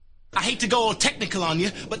I hate to go all technical on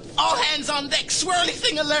you, but all hands on deck, swirly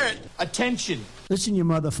thing alert. Attention. Listen, you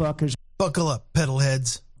motherfuckers. Buckle up,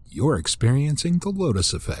 petalheads. You're experiencing the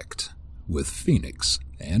Lotus Effect with Pheonix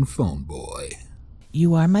and Phone Boy.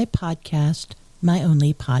 You are my podcast, my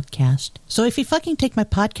only podcast. So if you fucking take my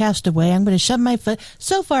podcast away, I'm going to shove my foot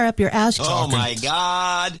so far up your ass. Oh my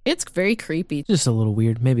God. It's very creepy. Just a little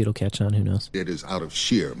weird. Maybe it'll catch on. Who knows? It is out of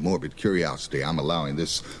sheer morbid curiosity I'm allowing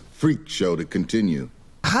this freak show to continue.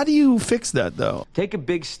 How do you fix that, though? Take a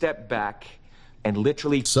big step back and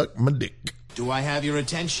literally Suck my dick. Do I have your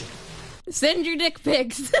attention? Send your dick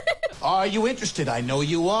pics. Are you interested? I know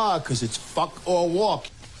you are, because it's fuck or walk.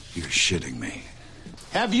 You're shitting me.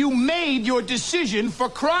 Have you made your decision for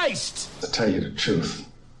Christ? To tell you the truth,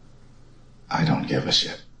 I don't give a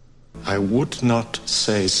shit. I would not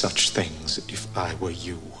say such things if I were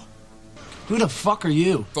you. Who the fuck are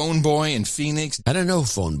you? Phone Boy and Pheonix. I don't know,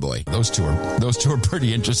 Phone Boy. Those two are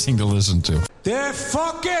pretty interesting to listen to. They're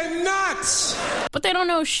fucking nuts! But they don't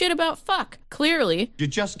know shit about fuck, clearly. You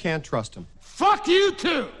just can't trust them. Fuck you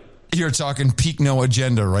too! You're talking peak no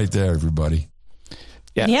agenda right there, everybody.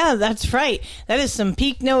 Yeah, that's right. That is some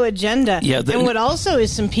peak no agenda. Yeah, and what also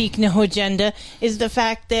is some peak no agenda is the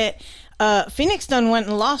fact that Pheonix done went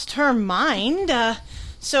and lost her mind.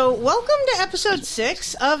 So welcome to episode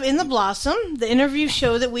 6 of In the Blossom, the interview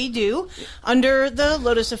show that we do under the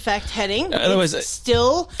Lotus Effect heading. Otherwise, it's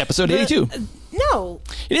still episode 82. No.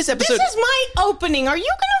 It is episode... This is my opening. Are you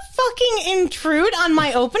going to fucking intrude on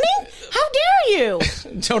my opening? How dare you?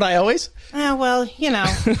 Don't I always? Well, you know,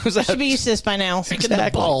 should be used to this by now. Breaking the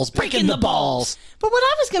balls. But what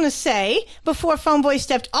I was going to say, before Phone Boy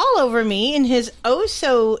stepped all over me in his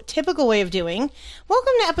oh-so-typical way of doing,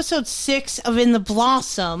 welcome to episode 6 of In the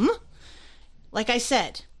Blossom. Like I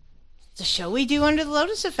said, it's a show we do under the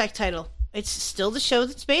Lotus Effect title. It's still the show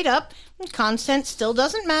that's made up, and content still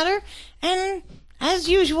doesn't matter, and as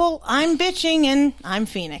usual, I'm bitching and I'm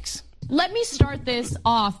Pheonix. Let me start this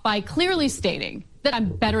off by clearly stating that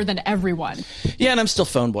I'm better than everyone. Yeah, and I'm still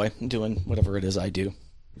Phone Boy, doing whatever it is I do.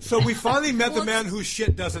 So we finally met the man whose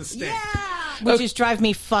shit doesn't stink. Which just drive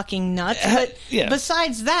me fucking nuts. But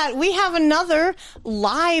besides that, we have another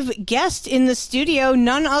live guest in the studio,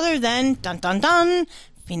 none other than, dun dun dun,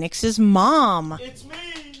 Pheonix's mom. It's me.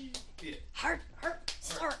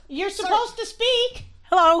 You're supposed to speak.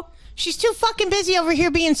 Hello. She's too fucking busy over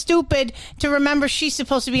here being stupid to remember she's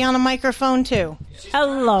supposed to be on a microphone too.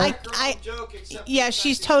 Hello.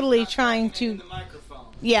 She's totally trying to.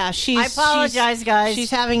 Yeah, I apologize, guys.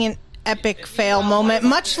 She's having an epic fail moment,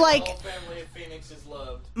 much like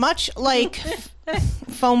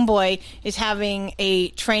Phone Boy is having a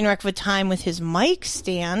train wreck of a time with his mic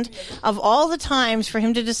stand. Of all the times for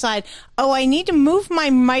him to decide, I need to move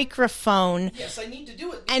my microphone. Yes, I need to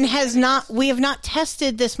do it. And we have not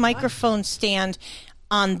tested this microphone stand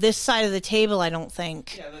on this side of the table, I don't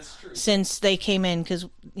think. Yeah, that's true. Since they came in, because,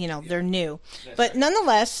 they're new. But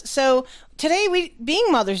nonetheless, so today, being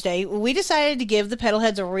Mother's Day, we decided to give the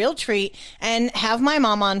Petalheads a real treat and have my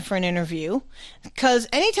mom on for an interview. Because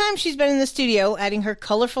anytime she's been in the studio, adding her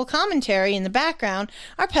colorful commentary in the background,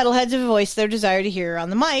 our Petalheads have voiced their desire to hear her on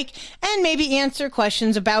the mic and maybe answer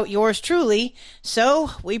questions about yours truly.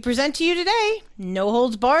 So, we present to you today, no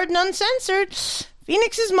holds barred and uncensored,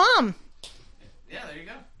 Pheonix's mom. Yeah, there you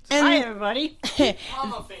go. Hi, everybody.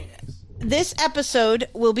 Mama Pheonix. This episode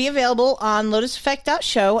will be available on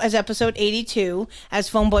lotuseffect.show as episode 82, as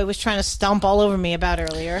Phone Boy was trying to stomp all over me about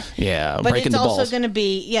earlier. Yeah, but breaking it's the balls. also going to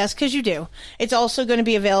be, yes, because you do. It's also going to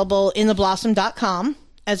be available in theblossom.com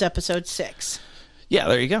as episode 6. Yeah,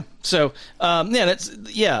 there you go. So,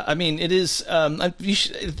 it is.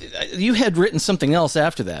 You had written something else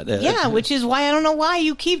after that. Which is why I don't know why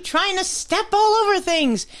you keep trying to step all over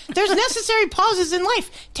things. There's necessary pauses in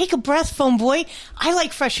life. Take a breath, Phone Boy. I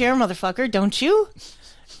like fresh air, motherfucker, don't you?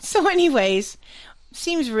 So anyways,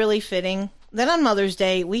 seems really fitting that on Mother's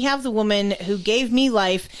Day, we have the woman who gave me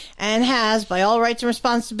life and has, by all rights and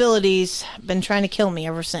responsibilities, been trying to kill me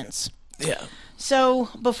ever since. Yeah. So,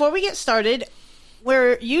 before we get started,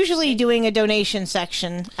 we're usually doing a donation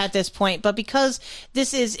section at this point, but because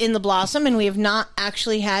this is In the Blossom and we have not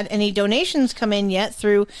actually had any donations come in yet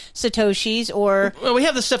through Satoshi's or... Well, we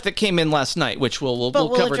have the stuff that came in last night, which we'll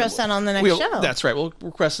cover. Address that on the next show. That's right. We'll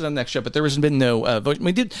request it on the next show, but there hasn't been no...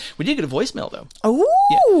 We did get a voicemail, though.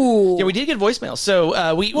 Ooh! Yeah, we did get a voicemail. So,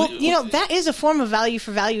 that is a form of value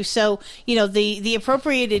for value. So, the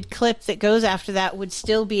appropriated clip that goes after that would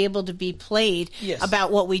still be able to be played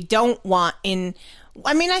about what we don't want in...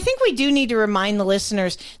 I mean, I think we do need to remind the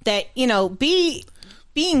listeners that, be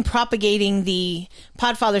propagating the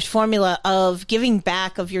Podfathers formula of giving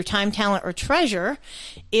back of your time, talent, or treasure.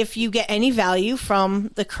 If you get any value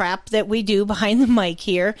from the crap that we do behind the mic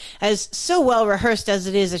here, as so well rehearsed as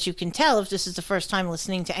it is, as you can tell if this is the first time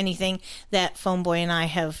listening to anything that Phoneboy and I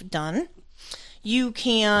have done, you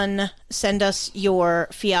can send us your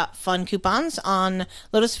Fiat Fun coupons on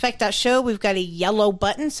lotuseffect.show. We've got a yellow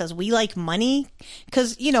button that says we like money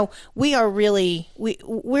because, we are really,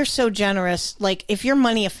 we're so generous. Like, if your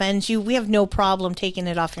money offends you, we have no problem taking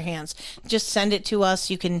it off your hands. Just send it to us.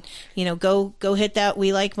 You can, go hit that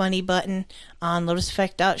we like money button on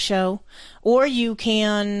lotuseffect.show, or you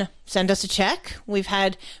can send us a check. We've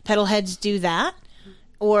had petalheads do that,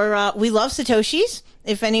 or we love Satoshis.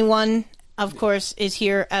 If anyone, of course, is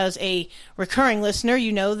here as a recurring listener,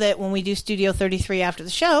 you know that when we do Studio 33 after the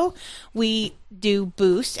show, we do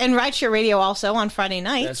Boost and Rideshare Radio also on Friday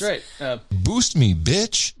nights. That's right. Boost me,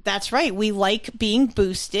 bitch. That's right. We like being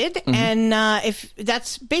boosted. And if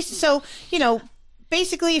that's basically,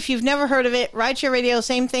 if you've never heard of it, Rideshare Radio,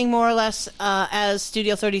 same thing more or less as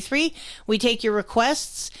Studio 33. We take your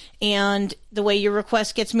requests, and the way your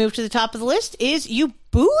request gets moved to the top of the list is you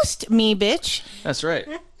boost me, bitch. That's right.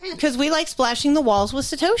 Because we like splashing the walls with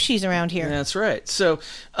Satoshis around here. That's right. So,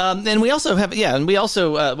 and we also have, one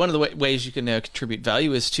of the ways you can contribute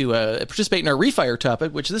value is to participate in our refire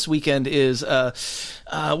topic, which this weekend is,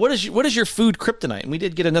 what is your food kryptonite? And we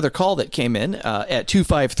did get another call that came in at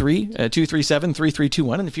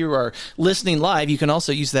 253-237-3321. And if you are listening live, you can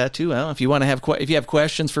also use that too. If you want to if you have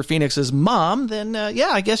questions for Pheonix's mom, then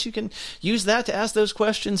I guess you can use that to ask those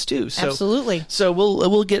questions too. So, absolutely. So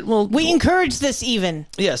we encourage this even.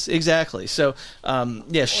 Yes, exactly. So,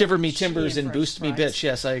 shiver me timbers and boost me bitch.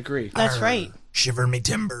 Yes, I agree. That's right. Shiver me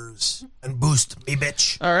timbers and boost me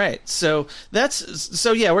bitch. All right. So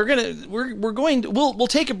we'll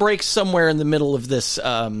take a break somewhere in the middle of this.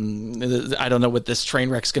 I don't know what this train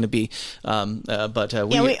wreck's going to be.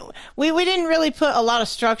 We didn't really put a lot of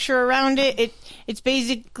structure around it. It's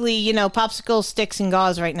basically, popsicle sticks and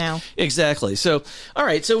gauze right now. Exactly. So, all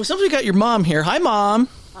right. So since we got your mom here, hi, Mom.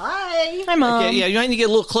 Hi. Hi, Mom. Okay, you might need to get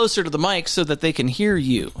a little closer to the mic so that they can hear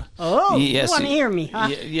you. Oh, yes, you want to hear me, huh?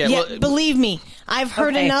 Yeah, well, believe me, I've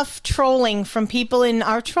heard enough trolling from people in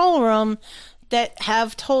our troll room that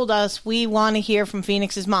have told us we want to hear from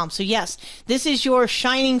Pheonix's mom. So yes, this is your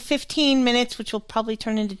shining 15 minutes, which will probably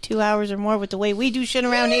turn into 2 hours or more with the way we do shit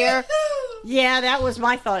around here. Yeah, that was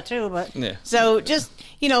my thought too. But so just,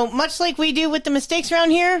 much like we do with the mistakes around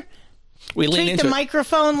here, we treat the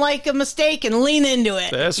microphone like a mistake and lean into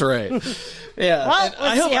it. That's right. Yeah, well,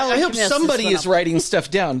 I hope somebody is writing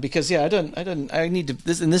stuff down because I need to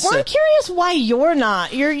this and this. Well, I'm curious why you're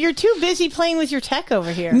not. You're too busy playing with your tech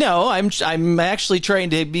over here. No, I'm actually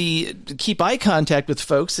trying to keep eye contact with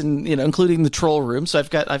folks and including the troll room. So I've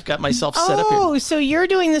got myself set up here. Oh, so you're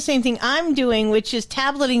doing the same thing I'm doing, which is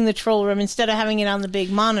tableting the troll room instead of having it on the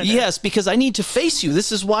big monitor. Yes, because I need to face you.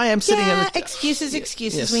 This is why I'm sitting on the excuses.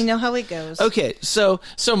 Yes. We know how it goes. Okay, so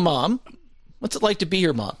Mom, what's it like to be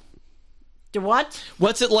her mom? To what?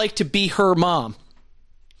 What's it like to be her mom?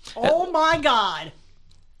 Oh my God.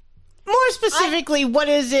 More specifically, what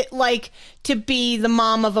is it like to be the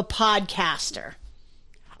mom of a podcaster?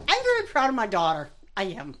 I'm very proud of my daughter. I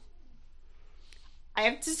am. I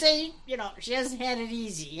have to say, she hasn't had it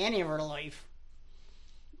easy any of her life.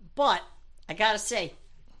 But I gotta say,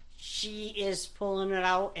 she is pulling it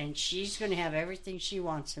out and she's going to have everything she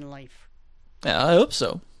wants in life. Yeah, I hope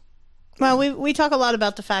so. Well, we talk a lot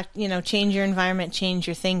about the fact, change your environment, change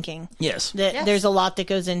your thinking. Yes. There's a lot that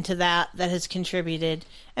goes into that has contributed.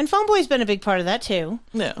 And Phoneboy's been a big part of that, too.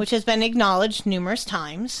 Yeah. Which has been acknowledged numerous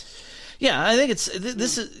times. Yeah, I think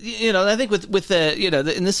this is, I think with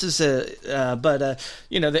the, and this is,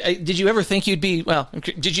 did you ever think you'd be, let's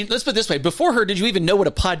put it this way, before her, did you even know what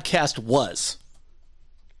a podcast was?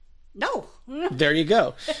 No. There you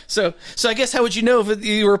go. So I guess how would you know if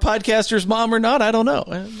you were a podcaster's mom or not? I don't know.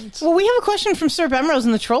 Well, we have a question from Sir Bemrose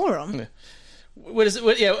in the troll room. What is it?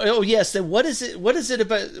 Oh, yes. Then what is it? What is it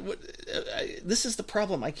about? This is the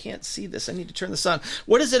problem. I can't see this. I need to turn this on.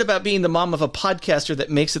 What is it about being the mom of a podcaster that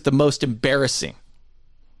makes it the most embarrassing?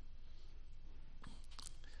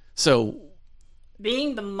 So,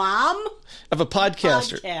 being the mom of a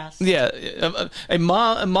podcaster. Yeah, a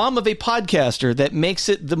mom of a podcaster that makes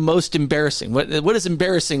it the most embarrassing. What is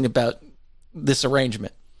embarrassing about this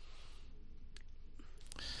arrangement?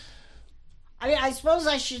 I mean, I suppose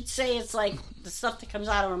I should say it's like the stuff that comes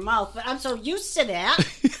out of her mouth, but I'm so used to that.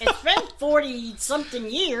 It's been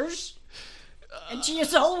 40-something years, and she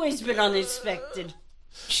has always been unexpected.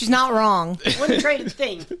 She's not wrong. Wouldn't trade a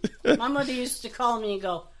thing. My mother used to call me and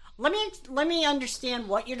go, let me understand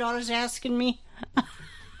what your daughter's asking me.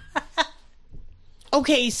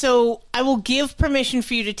 Okay, so I will give permission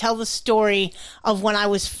for you to tell the story of when I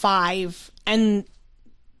was 5 and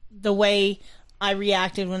the way I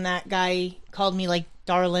reacted when that guy called me like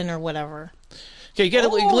darling or whatever. Okay, you got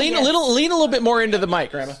to lean a little bit more into the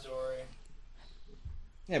mic, Grandma.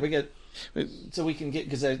 Yeah, we get so we can get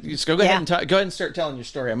because just go ahead and go ahead and start telling your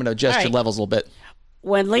story. I'm going to adjust your levels a little bit.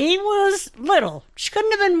 When Lee was little, she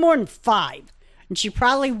couldn't have been more than 5, and she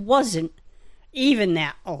probably wasn't even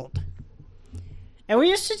that old. And we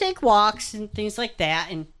used to take walks and things like that,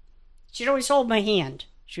 and she'd always hold my hand.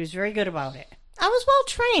 She was very good about it. I was well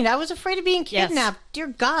trained. I was afraid of being kidnapped. Yes. Dear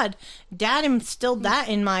God, Dad instilled that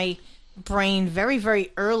in my brain very,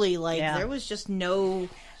 very early. Like, there was just no...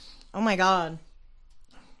 Oh, my God.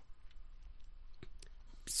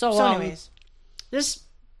 So anyways, this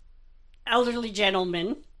elderly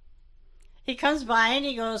gentleman, he comes by and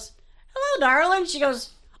he goes, "Hello, darling." She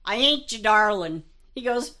goes, "I ain't your darling." He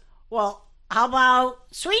goes, "Well, how about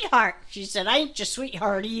sweetheart?" She said, "I ain't your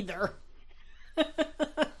sweetheart either."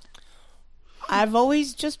 I've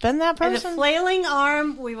always just been that person. And the flailing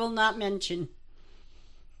arm we will not mention.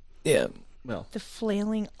 Yeah, well. The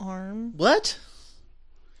flailing arm? What?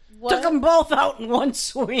 Took them both out in one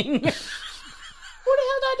swing. Who the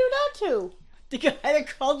hell did I do that to? The guy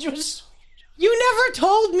that called you a sweetheart. You never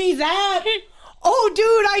told me that. Oh,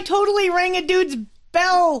 dude, I totally rang a dude's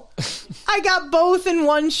bell. I got both in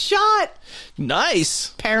one shot.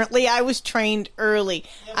 Nice. Apparently, I was trained early.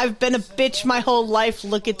 I've been a bitch my whole life.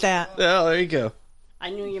 Look at that. Oh, there you go.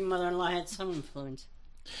 I knew your mother-in-law had some influence.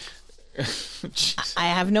 I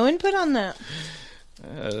have no input on that.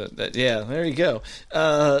 Yeah, there you go.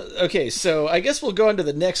 Okay, so I guess we'll go on to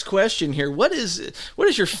the next question here. What is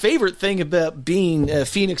your favorite thing about being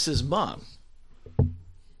Pheonix's mom?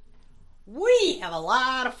 We have a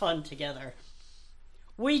lot of fun together.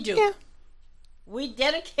 We do. Yeah. We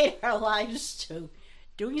dedicate our lives to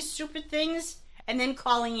doing stupid things and then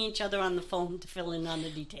calling each other on the phone to fill in on the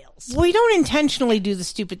details. We don't intentionally do the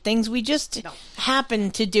stupid things. We just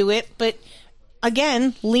happen to do it. But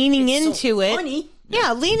again, leaning into it. Funny.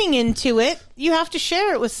 Yeah, leaning into it. You have to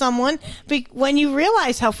share it with someone when you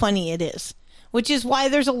realize how funny it is. Which is why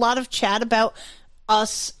there's a lot of chat about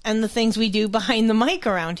us and the things we do behind the mic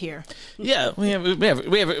around here. Yeah, we have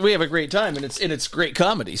a great time, and it's great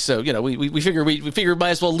comedy. So we figure we might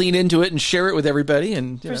as well lean into it and share it with everybody,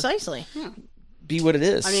 and precisely be what it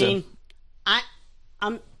is. I mean,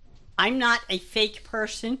 I'm not a fake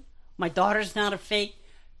person. My daughter's not a fake.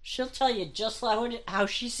 She'll tell you just how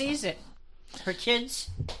she sees it. Her kids,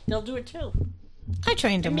 they'll do it too. I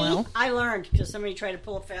trained them well. I learned because somebody tried to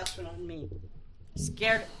pull a fast one on me.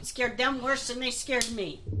 Scared them worse than they scared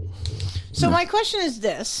me. So my question is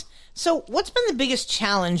this. So what's been the biggest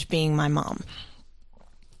challenge being my mom?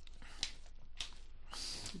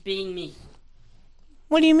 Being me.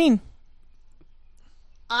 What do you mean?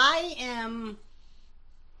 I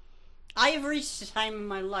have reached a time in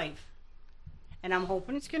my life, and I'm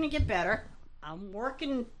hoping it's going to get better. I'm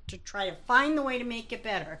working to try to find the way to make it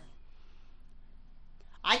better.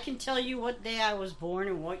 I can tell you what day I was born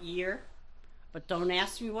and what year, but don't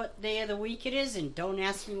ask me what day of the week it is, and don't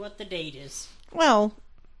ask me what the date is. Well,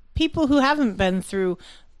 people who haven't been through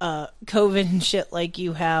COVID and shit like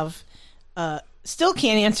you have still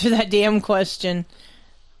can't answer that damn question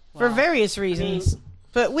for various reasons.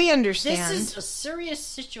 But we understand. This is a serious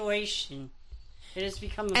situation. It has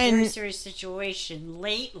become a very serious situation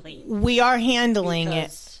lately. We are handling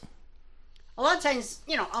it. A lot of times,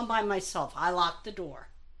 I'm by myself. I lock the door.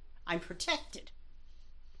 I'm protected.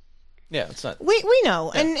 Yeah, it's not. We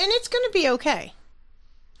know, and it's going to be okay.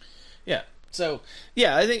 Yeah. So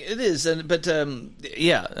I think it is, but okay.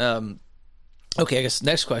 I guess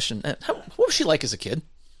next question: what was she like as a kid?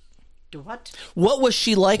 What? What was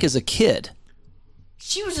she like as a kid?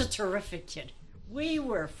 She was a terrific kid. We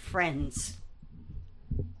were friends.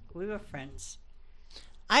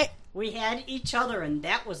 We had each other, and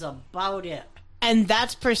that was about it. And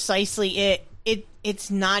that's precisely it.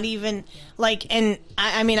 It's not even and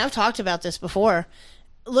I mean, I've talked about this before.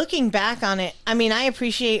 Looking back on it, I mean, I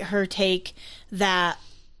appreciate her take that,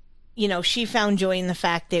 she found joy in the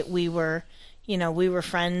fact that we were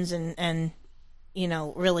friends and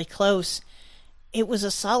really close. It was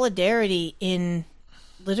a solidarity in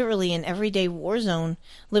literally an everyday war zone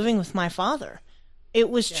living with my father. It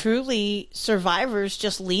was truly survivors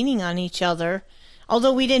just leaning on each other.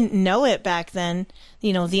 Although we didn't know it back then,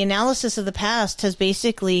 the analysis of the past has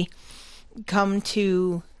basically come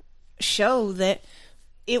to show that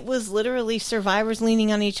it was literally survivors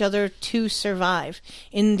leaning on each other to survive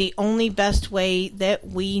in the only best way that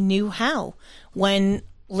we knew how, when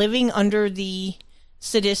living under the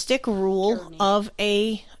sadistic rule of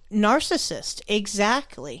a narcissist.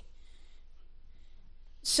 Exactly.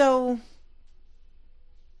 So,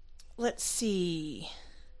 let's see.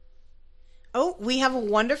 Oh, we have a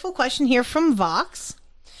wonderful question here from Vox.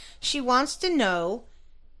 She wants to know,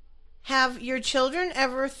 have your children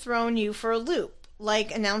ever thrown you for a loop,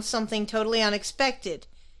 like announced something totally unexpected?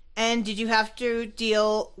 And did you have to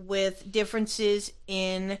deal with differences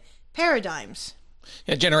in paradigms?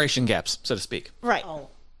 Yeah, generation gaps, so to speak. Right. Oh.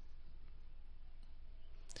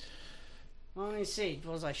 Well, let me see.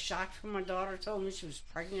 Was I shocked when my daughter told me she was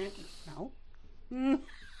pregnant? No.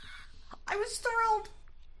 I was thrilled.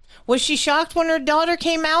 Was she shocked when her daughter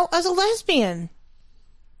came out as a lesbian?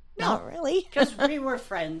 No, not really. Because we were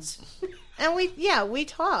friends. And we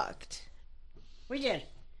talked. We did.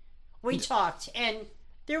 We talked. And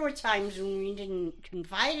there were times when we didn't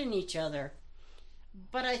confide in each other.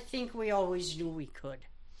 But I think we always knew we could.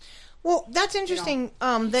 Well, that's interesting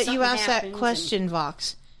that you asked that question,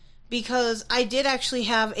 Vox. Because I did actually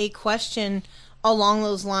have a question along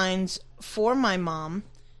those lines for my mom.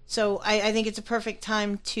 So I think it's a perfect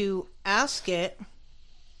time to ask it.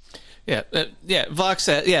 Yeah, Vox,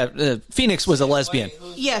 Pheonix was a lesbian.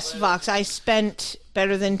 Yes, Vox. I spent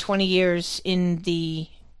better than 20 years in the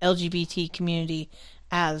LGBT community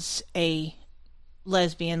as a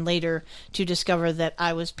lesbian, later to discover that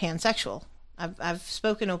I was pansexual. I've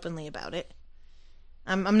spoken openly about it.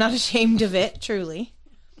 I'm not ashamed of it, truly.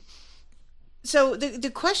 So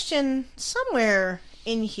the question somewhere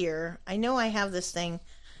in here, I know I have this thing.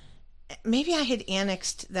 Maybe I had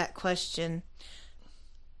annexed that question.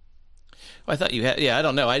 I thought you had. Yeah, I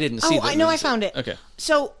don't know. I didn't see. I know. I found it. Okay.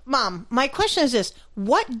 So, Mom, my question is this: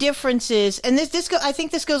 what differences? And I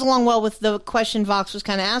think this goes along well with the question Vox was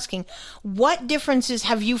kind of asking. What differences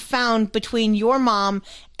have you found between your mom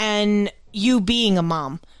and you being a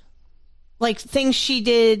mom? Like things she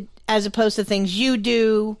did as opposed to things you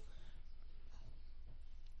do.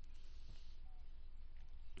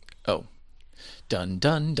 Oh, dun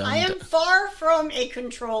dun dun. I am far from a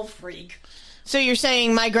control freak. So you're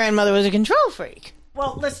saying my grandmother was a control freak?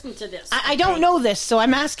 Well, listen to this. I don't know this, so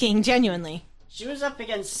I'm asking genuinely. She was up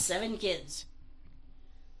against 7 kids.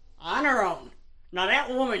 On her own. Now that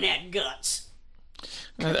woman had guts.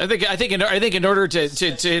 I think in order to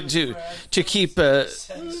keep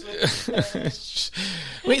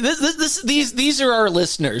wait, these are our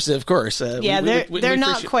listeners, of course. They're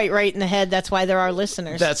not quite right in the head. That's why they're our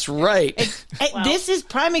listeners. That's right. This is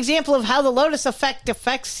prime example of how the Lotus effect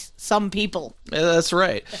affects some people. That's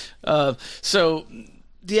right. So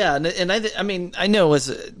yeah, and I mean I know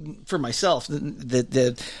as for myself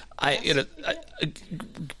that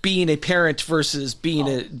being a parent versus being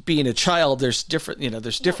a child, there's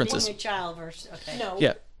there's differences. Being a child versus No.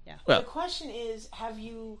 Yeah. Well, the question is, have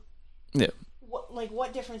you? Yeah.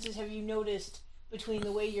 What differences have you noticed between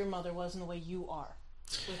the way your mother was and the way you are,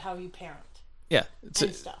 with how you parent? Yeah.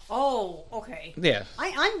 And stuff. Oh, okay. Yeah.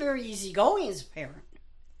 I'm very easygoing as a parent.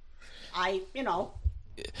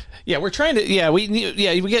 Yeah, we're trying to. Yeah, we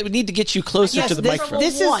need to get you closer to the microphone.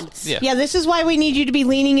 This is why we need you to be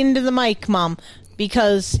leaning into the mic, Mom,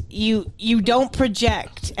 because you don't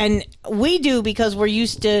project, and we do because we're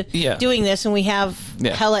used to doing this, and we have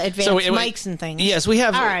hella advanced mics and things. Yes, we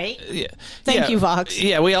have. All right. Thank you, Vox.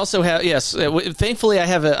 Yeah, we also have. Yes, thankfully, I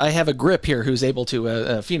have a grip here who's able to.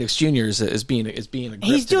 PheonixJr. is being a grip.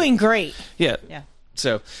 He's doing great. Yeah. Yeah.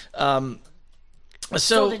 So.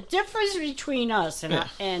 So the difference between us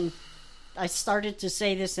and I started to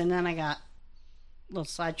say this and then I got a little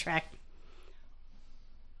sidetracked.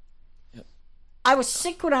 Yep. I was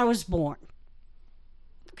sick when I was born.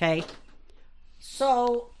 Okay?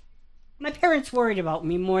 So my parents worried about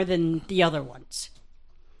me more than the other ones.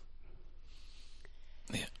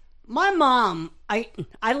 Yeah. My mom, I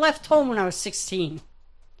left home when I was 16.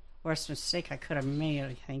 Worst mistake I could have made,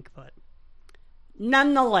 I think, but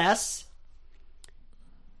nonetheless,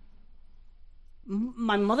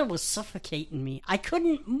 my mother was suffocating me. I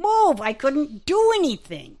couldn't move. I couldn't do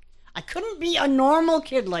anything. I couldn't be a normal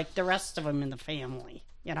kid like the rest of them in the family,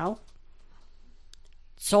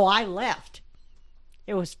 So I left.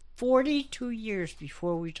 It was 42 years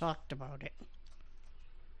before we talked about it.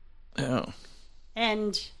 Oh.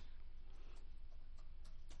 And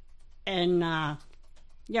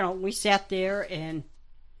we sat there and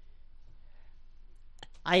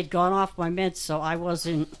I had gone off my meds, so I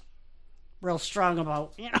wasn't real strong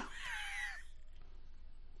about,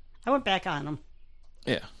 I went back on them.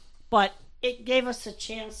 Yeah. But it gave us a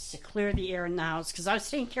chance to clear the air in the house because I was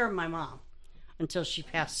taking care of my mom until she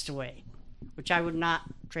passed away, which I would not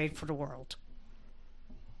trade for the world.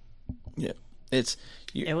 Yeah, it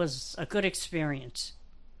was a good experience.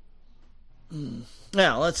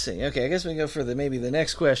 Now let's see. Okay, I guess we can go for maybe the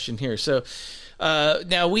next question here. So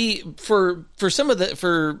now for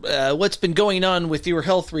what's been going on with your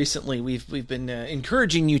health recently, we've been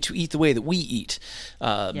encouraging you to eat the way that we eat.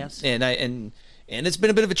 Yes, and it's been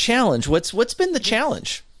a bit of a challenge. What's been the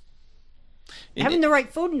challenge? Having the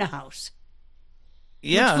right food in the house.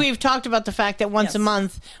 Yeah, which we've talked about the fact that once a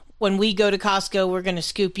month, when we go to Costco, we're going to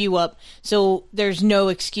scoop you up. So there's no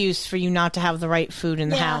excuse for you not to have the right food in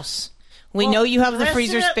the house. We know you have the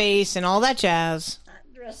freezer space and all that jazz.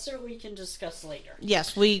 The rest of it we can discuss later.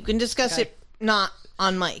 Yes, we can discuss it not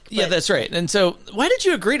on mic. Yeah, that's right. And so, why did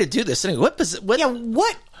you agree to do this? Anyway, what? First of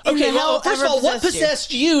all, what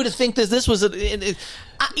possessed you to think that this was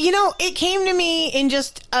it came to me in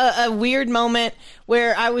just a weird moment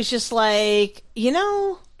where I was just like,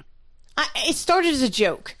 it started as a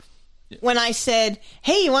joke when I said,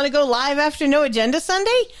 "Hey, you want to go live after No Agenda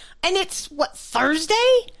Sunday?" And it's Thursday.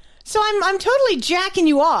 So I'm totally jacking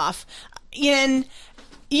you off, and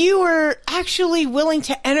you were actually willing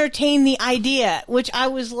to entertain the idea, which I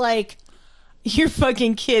was like, "You're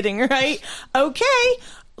fucking kidding, right?" Okay,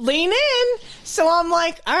 lean in. So I'm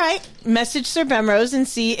like, "All right, message Sir Bemrose and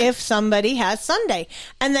see if somebody has Sunday."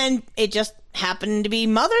 And then it just happened to be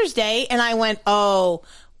Mother's Day, and I went, "Oh,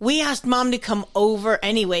 we asked Mom to come over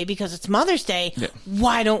anyway because it's Mother's Day. Yeah.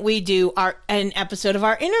 Why don't we do an episode of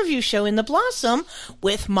our interview show in the Blossom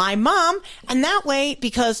with my mom?" And that way,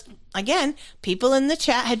 because, again, people in the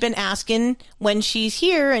chat had been asking when she's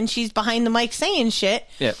here and she's behind the mic saying shit.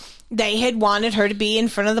 Yeah. They had wanted her to be in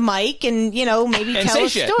front of the mic and, maybe tell a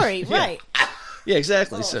story. Yeah. Right. Yeah,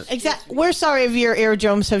 exactly. We're sorry if your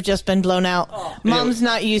eardrums have just been blown out. Mom's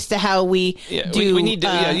not used to how we do we need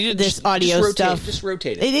to, this audio stuff. Just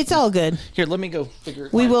rotate it. It's all good. Here, let me go figure it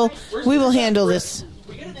out. We will handle this.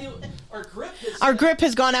 Our grip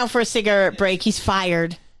has gone out for a cigarette break. He's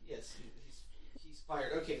fired. Yes, he's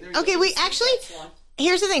fired. Okay. Okay, we actually...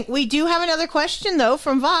 Here's the thing. We do have another question, though,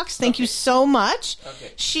 from Vox. Thank you so much.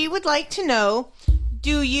 Okay. She would like to know...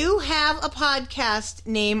 Do you have a podcast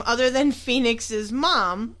name other than Pheonix's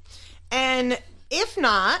mom? And if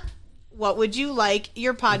not, what would you like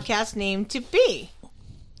your podcast name to be?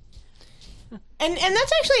 And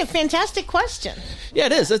that's actually a fantastic question. Yeah,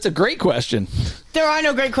 it is. That's a great question. There are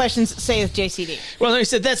no great questions, saith JCD. Well, he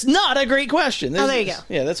said that's not a great question. There you go.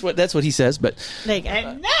 Yeah, that's what he says. But there you go.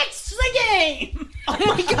 And that's the game. Oh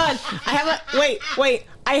my God! Wait.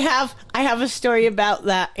 I have a story about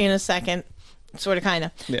that in a second. Sort of, kind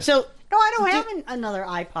of. Yeah. So no, I don't have another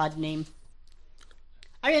iPod name.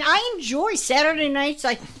 I mean, I enjoy Saturday nights.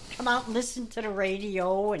 I come out and listen to the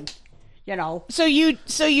radio, and So you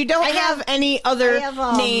don't have any other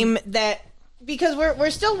name that, because we're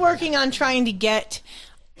still working on trying to get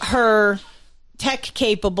her tech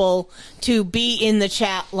capable to be in the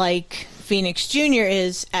chat like PheonixJr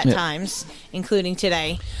is at times, including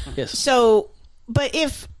today. Yes. So, but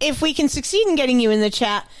if we can succeed in getting you in the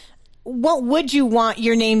chat, what would you want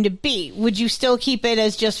your name to be? Would you still keep it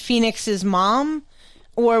as just Pheonix's mom?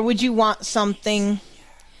 Or would you want something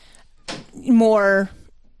more,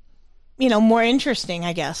 more interesting,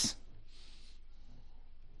 I guess?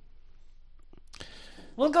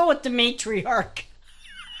 We'll go with the Matriarch.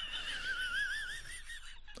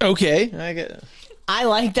 Okay. I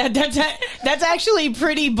like that. That's actually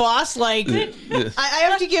pretty boss-like. I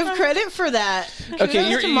have to give credit for that.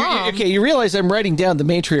 Okay, you realize I'm writing down the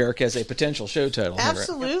Matriarch as a potential show title.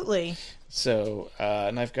 Absolutely. Right? So,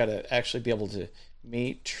 and I've got to actually be able to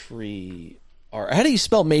How do you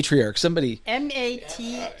spell Matriarch? Somebody.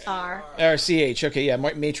 M-A-T-R. R-C-H. Okay, yeah,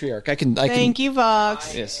 Matriarch. I can. Thank you,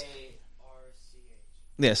 Vox. Yes.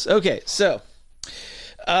 Yes. Okay. So.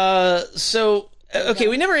 Okay,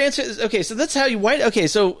 we never answered this. Okay, so that's how you. Why? Okay,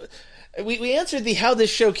 so we answered the how this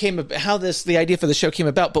show came about, the idea for the show came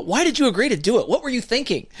about. But why did you agree to do it? What were you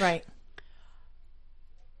thinking? Right.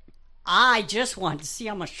 I just wanted to see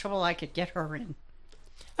how much trouble I could get her in.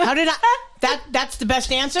 How did I? That's the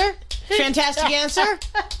best answer. Fantastic answer.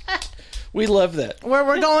 We love that.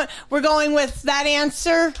 We're going with that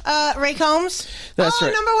answer, Ray Combs. That's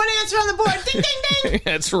right. Number one answer on the board. Ding, ding, ding.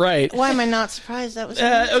 That's right. Why am I not surprised? That was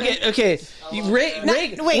okay.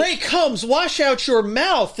 Ray Combs, wash out your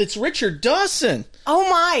mouth. It's Richard Dawson. Oh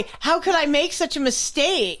my! How could I make such a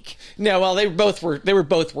mistake? No, well, they were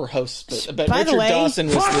both hosts, but By the Richard way, Dawson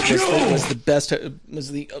was the best.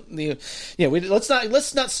 Was the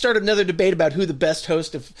let's not start another debate about who the best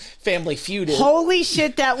host of Family Feud is. Holy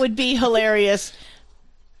shit, that would be hilarious.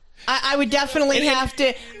 I would definitely have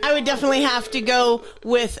to. I would definitely have to go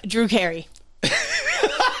with Drew Carey.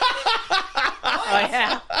 Oh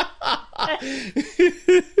yeah.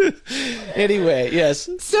 Anyway, yes.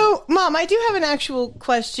 So, Mom, I do have an actual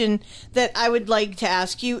question that I would like to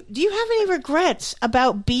ask you. Do you have any regrets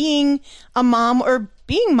about being a mom or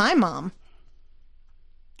being my mom?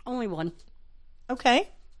 Only one. Okay.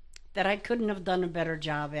 That I couldn't have done a better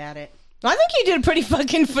job at it. I think you did a pretty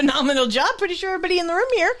fucking phenomenal job. Pretty sure everybody in the room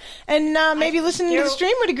here and maybe listening to the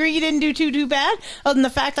stream would agree you didn't do too bad. Other than the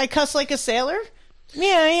fact I cuss like a sailor.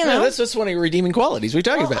 Yeah, you know. No, that's one of your redeeming qualities. What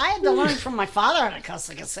are you talking about? I had to learn from my father how to cuss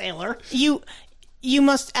like a sailor. You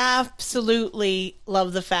must absolutely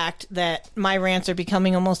love the fact that my rants are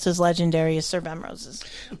becoming almost as legendary as Sir Bemrose's.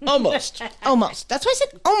 Almost. Almost. That's why I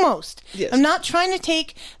said almost. Yes. I'm not trying to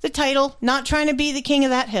take the title, not trying to be the king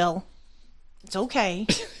of that hill. It's okay.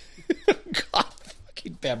 God,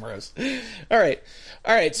 fucking Bemrose. All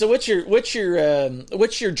right. So what's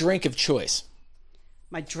your drink of choice?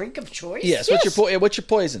 My drink of choice? Yes. What's your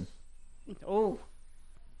poison? Oh.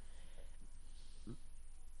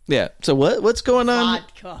 Yeah. So what's going on?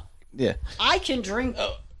 Vodka. Yeah. I can drink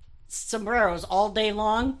sombreros all day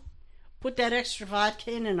long. Put that extra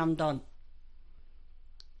vodka in, and I'm done.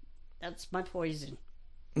 That's my poison.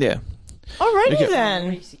 Yeah. Alrighty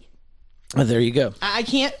then. Oh, there you go. I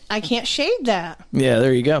can't shade that. Yeah,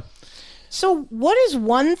 there you go. So, what is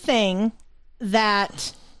one thing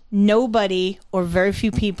that nobody or very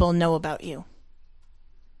few people know about you?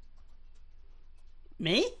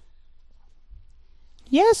 Me?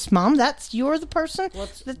 Yes, Mom. You're the person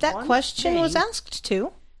that question was thing asked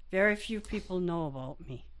to. Very few people know about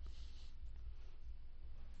me.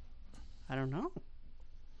 I don't know.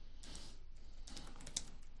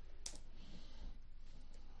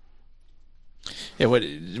 Yeah,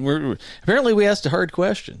 apparently we asked a hard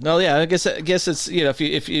question. No, yeah, I guess it's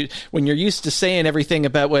if you when you're used to saying everything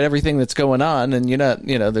about everything that's going on, and you're not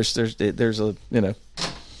there's a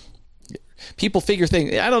people figure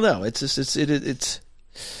things. I don't know. It's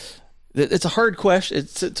a hard question.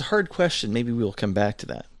 It's a hard question. Maybe we'll come back to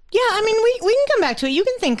that. Yeah, I mean we can come back to it. You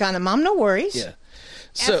can think on it, Mom. No worries. Yeah.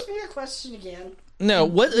 So, ask me your question again. No,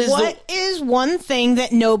 what is one thing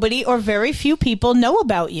that nobody or very few people know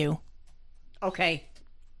about you? Okay,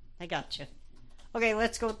 I got you. Okay,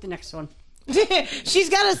 let's go with the next one. She's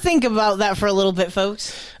got to think about that for a little bit,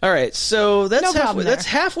 folks. All right, so that's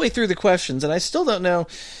halfway through the questions, and I still don't know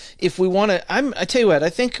if we want to. I tell you what,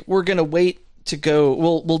 I think we're going to wait to go.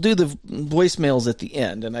 We'll do the voicemails at the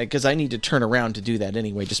end, and because I need to turn around to do that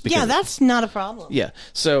anyway, just because. Yeah, that's not a problem. Yeah,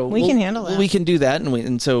 so we can handle that. We can do that,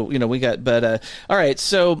 and so we got. But all right,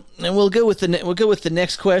 so and we'll go with the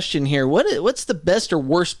next question here. What's the best or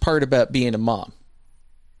worst part about being a mom?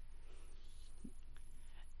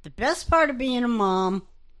 The best part of being a mom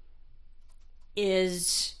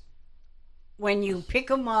is when you pick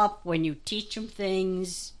them up, when you teach them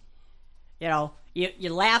things.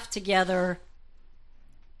 You laugh together.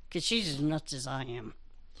 Because she's as nuts as I am.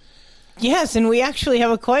 Yes, and we actually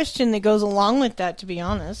have a question that goes along with that, to be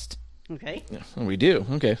honest. Okay. Yeah, we do.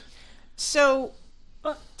 Okay. So,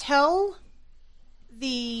 tell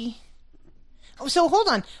the... So, hold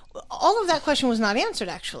on. All of that question was not answered,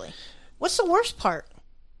 actually. What's the worst part?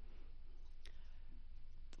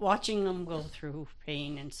 Watching them go through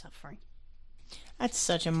pain and suffering. That's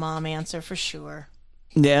such a mom answer, for sure.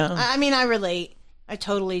 Yeah. I mean, I relate. I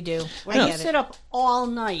totally do. I sit up all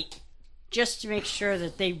night just to make sure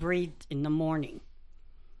that they breathed in the morning.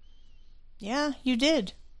 Yeah, you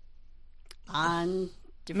did. On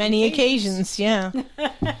many occasions, yeah.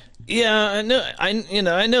 Yeah, I know.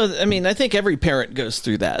 I mean, I think every parent goes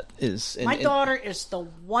through that. My daughter is the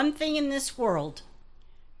one thing in this world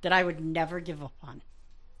that I would never give up on.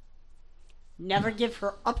 Never give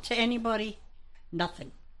her up to anybody.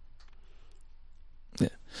 Nothing. Yeah.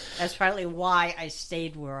 That's partly why I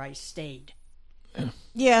stayed where I stayed.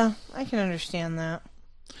 Yeah, I can understand that.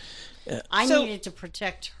 Yeah. I needed to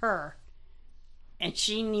protect her, and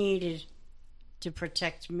she needed to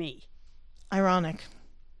protect me. Ironic.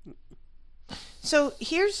 So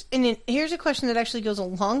here's a question that actually goes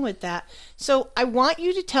along with that. So I want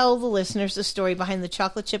you to tell the listeners the story behind the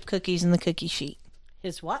chocolate chip cookies and the cookie sheet.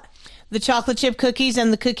 His what? The chocolate chip cookies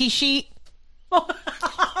and the cookie sheet.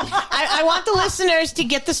 I want the listeners to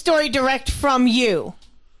get the story direct from you.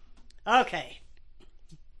 Okay.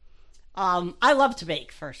 I love to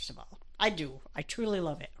bake, first of all. I do. I truly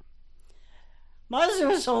love it. My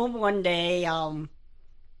husband was home one day.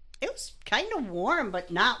 It was kind of warm,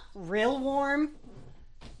 but not real warm.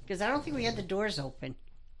 Because I don't think we had the doors open.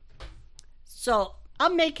 So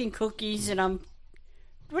I'm making cookies, and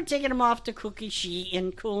we're taking them off the cookie sheet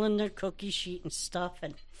and cooling the cookie sheet and stuff.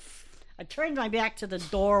 And I turned my back to the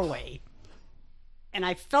doorway, and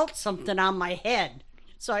I felt something on my head.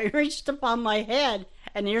 So I reached up on my head,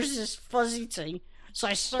 and there's this fuzzy thing. So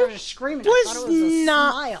I started screaming. I thought it was a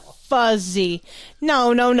smile. Fuzzy.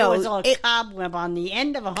 No. It was a cobweb on the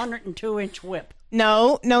end of a 102-inch whip.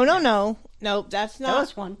 No. That's not. That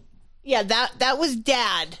was one. Yeah, that was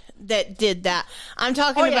Dad that did that. I'm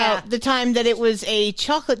talking about the time that it was a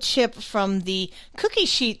chocolate chip from the cookie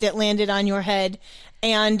sheet that landed on your head,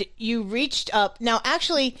 and you reached up. Now,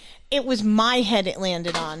 actually, it was my head it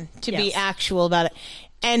landed on, to be actual about it.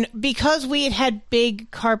 And because we had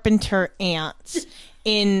big carpenter ants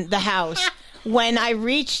in the house, when I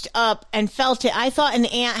reached up and felt it, I thought an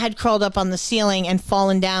ant had crawled up on the ceiling and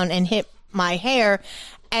fallen down and hit my hair.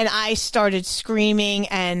 And I started screaming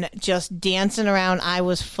and just dancing around. I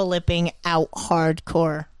was flipping out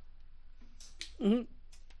hardcore. Mm-hmm.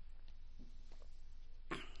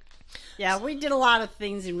 Yeah, we did a lot of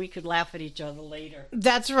things, and we could laugh at each other later.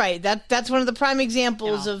 That's right. That's one of the prime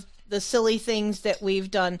examples of the silly things that we've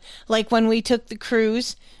done. Like when we took the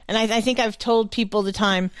cruise, and I think I've told people the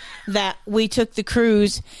time that we took the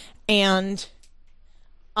cruise, and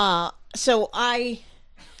so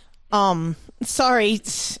sorry,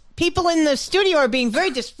 people in the studio are being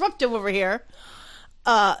very disruptive over here.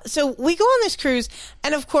 So we go on this cruise,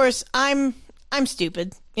 and of course I'm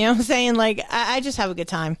stupid. You know what I'm saying? Like, I just have a good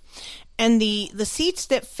time. And the seats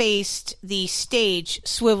that faced the stage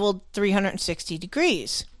swiveled 360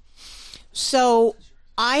 degrees. So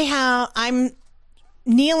I'm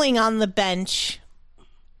kneeling on the bench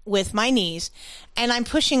with my knees, and I'm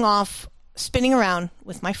pushing off, spinning around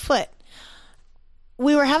with my foot.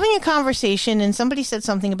 We were having a conversation, and somebody said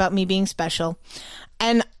something about me being special.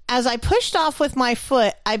 And as I pushed off with my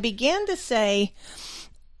foot, I began to say,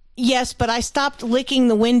 yes, but I stopped licking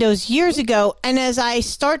the windows years ago. And as I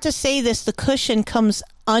start to say this, the cushion comes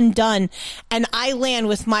undone, and I land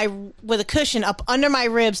with a cushion up under my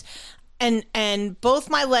ribs, and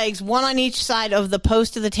both my legs, one on each side of the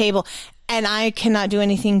post of the table. And I cannot do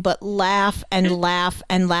anything but laugh and laugh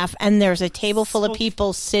and laugh. And there's a table full of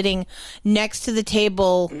people sitting next to the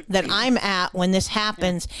table that I'm at when this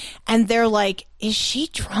happens. And they're like, is she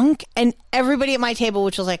drunk? And everybody at my table,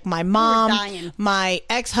 which was like my mom, my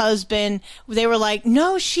ex-husband, they were like,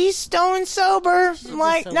 no, she's stone sober. I'm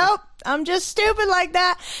like, nope, I'm just stupid like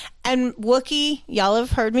that. And Wookie, y'all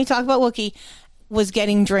have heard me talk about Wookie, was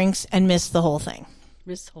getting drinks and missed the whole thing.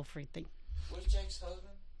 Missed the whole free thing. What's Jake's husband?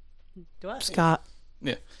 Scott.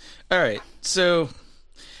 Yeah. All right. So,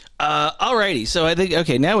 alrighty. So I think,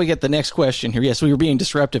 okay, now we get the next question here. Yes, we were being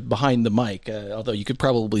disruptive behind the mic, although you could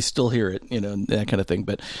probably still hear it, that kind of thing.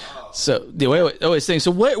 But so the way I always think.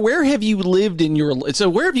 So where have you lived in your? So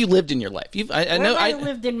where have you lived in your life? I know I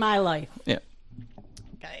lived in my life. Yeah.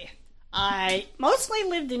 Okay. I mostly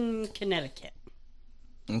lived in Connecticut.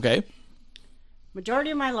 Okay.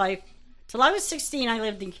 Majority of my life, till I was 16, I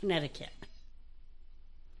lived in Connecticut.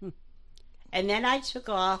 And then I took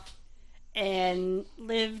off and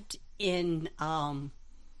lived in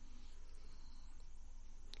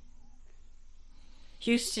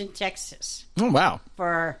Houston, Texas. Oh, wow.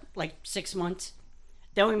 For like 6 months.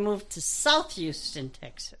 Then we moved to South Houston,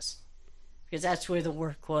 Texas. Because that's where the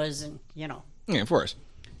work was and, Yeah, of course.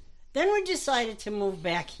 Then we decided to move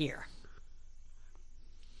back here.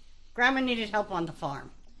 Grandma needed help on the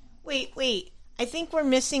farm. Wait. I think we're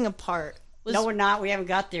missing a part. No, we're not. We haven't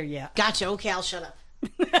got there yet. Gotcha. Okay, I'll shut up.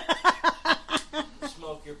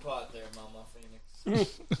 Smoke your pot there, Mama Pheonix.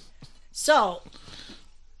 So,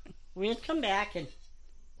 we had come back, and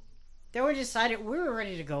then we decided we were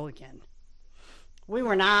ready to go again. We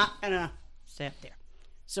were not going to stay up there.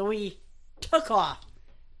 So we took off.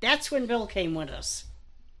 That's when Bill came with us.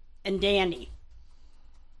 And Danny.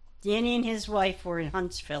 Danny and his wife were in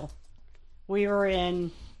Huntsville. We were in...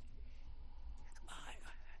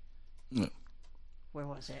 Where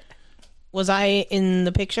was it? Was I in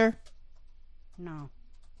the picture? No.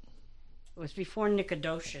 It was before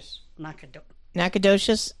Nacogdoches.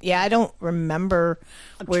 Nacogdoches? Yeah, I don't remember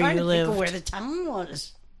where you lived. Think of where the town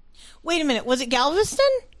was. Wait a minute. Was it Galveston?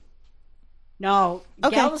 No.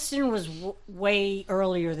 Okay. Galveston was way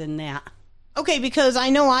earlier than that. Okay, because I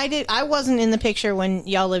know I wasn't in the picture when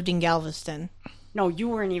y'all lived in Galveston. No, you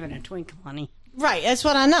weren't even a twinkle, honey. Right, that's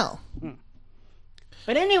what I know.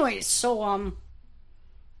 But anyway, so,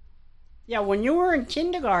 Yeah, when you were in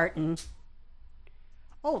kindergarten.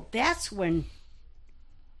 Oh, that's when.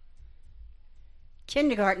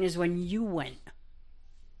 Kindergarten is when you went.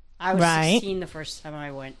 I was 16 the first time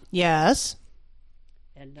I went. Yes.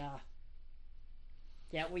 And,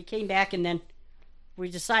 yeah, we came back and then we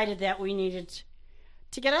decided that we needed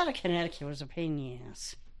to get out of Connecticut. It was a pain in the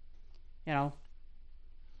ass. You know?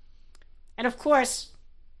 And, of course,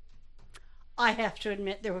 I have to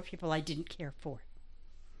admit there were people I didn't care for.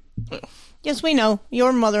 Yes, we know.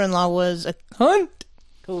 Your mother-in-law was a cunt.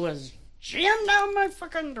 Who was jammed down my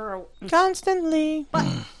fucking throat. Constantly. But,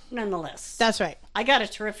 nonetheless. That's right. I got a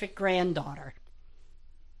terrific granddaughter.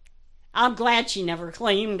 I'm glad she never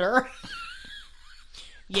claimed her.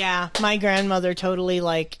 Yeah, my grandmother totally,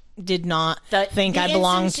 did not think I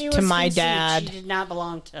belonged to my dad. She did not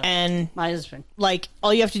belong to and my husband.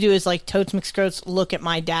 All you have to do is, Totes McScroats look at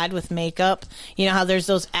my dad with makeup. You know how there's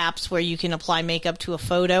those apps where you can apply makeup to a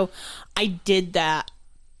photo? I did that.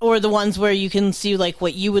 Or the ones where you can see,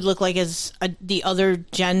 what you would look like as the other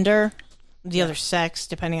gender, the other sex,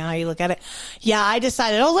 depending on how you look at it. Yeah, I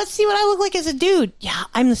decided, let's see what I look like as a dude. Yeah,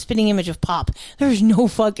 I'm the spitting image of Pop. There's no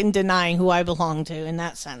fucking denying who I belong to in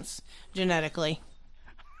that sense, genetically.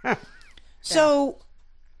 So,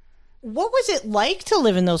 what was it like to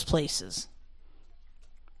live in those places?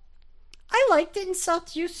 I liked it in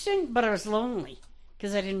South Houston, but I was lonely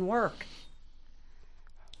because I didn't work.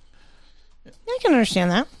 I can understand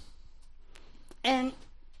that. And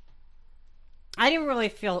I didn't really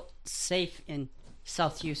feel safe in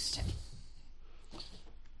South Houston.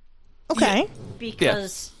 Okay.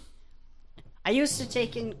 Because I used to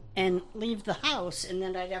take in and leave the house, and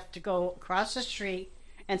then I'd have to go across the street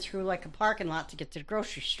and through a parking lot to get to the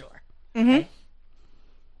grocery store. Mm-hmm. Okay?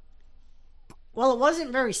 Well, it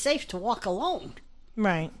wasn't very safe to walk alone.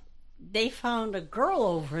 Right. They found a girl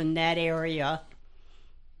over in that area.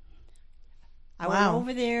 I went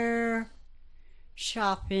over there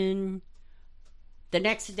shopping. The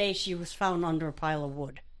next day, she was found under a pile of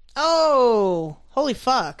wood. Oh, holy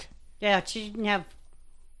fuck. Yeah, she didn't have...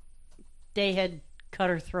 They had cut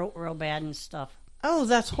her throat real bad and stuff. Oh,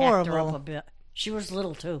 that's horrible. Hacked her up a bit. She was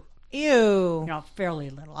little, too. Ew. Fairly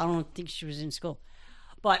little. I don't think she was in school.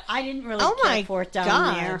 But I didn't really care for it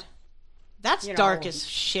down there. That's dark as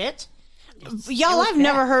shit. Y'all, I've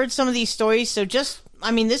never heard some of these stories, so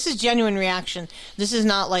this is genuine reaction. This is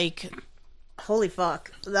not holy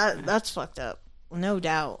fuck. That's fucked up. No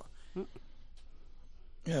doubt.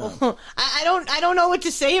 Yeah. I don't know what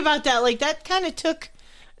to say about that. That kind of took...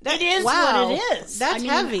 It is what it is. That's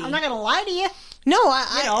heavy. I'm not going to lie to you. No,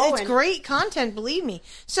 it's great content, believe me.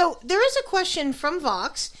 So there is a question from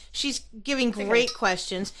Vox. She's giving great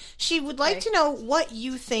questions. She would like to know what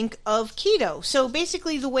you think of keto. So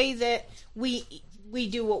basically the way that we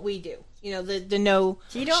do what we do. The no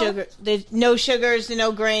keto? Sugar, the no sugars, the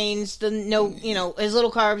no grains, the no, as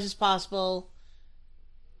little carbs as possible.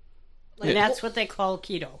 And that's what they call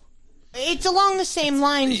keto. It's along the same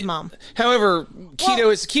lines, Mom. However,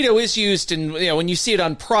 keto is used, and when you see it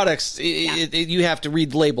on products, you have to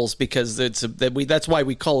read labels because that's why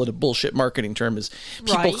we call it a bullshit marketing term. Is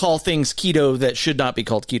people call things keto that should not be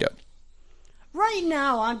called keto. Right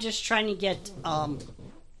now, I'm just trying to get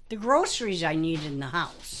the groceries I need in the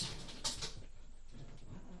house.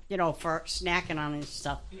 For snacking on and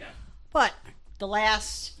stuff. Yeah. But the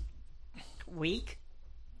last week,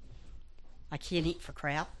 I can't eat for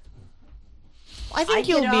crap. I think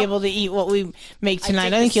you'll be able to eat what we make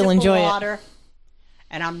tonight. I think you'll enjoy it.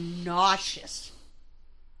 And I'm nauseous.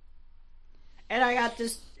 And I got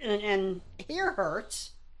this, and here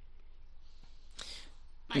hurts.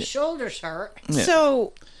 My shoulders hurt. Yeah.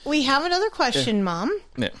 So we have another question, Mom.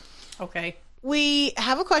 Yeah. Okay. We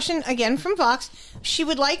have a question again from Vox. She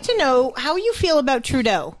would like to know how you feel about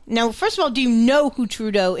Trudeau. Now, first of all, do you know who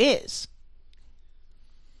Trudeau is?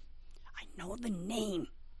 I know the name.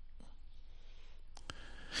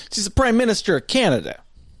 She's the Prime Minister of Canada.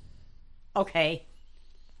 Okay.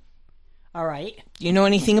 All right. Do you know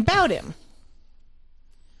anything about him?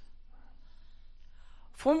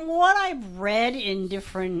 From what I've read in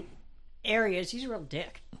different areas, he's a real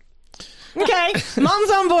dick. Okay.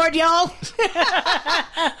 Mom's on board, y'all.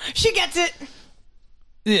 She gets it.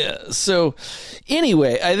 Yeah. So,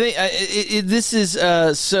 anyway, I think this is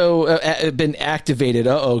been activated.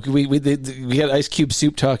 We had Ice Cube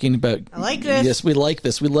Soup talking about. I like this. Yes, we like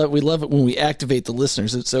this. We love it when we activate the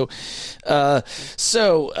listeners. So have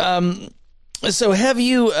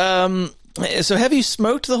you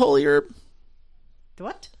smoked the holy herb?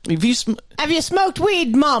 What? Have you smoked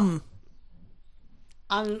weed, Mom?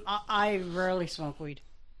 I rarely smoke weed.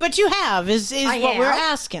 But you have, is what we're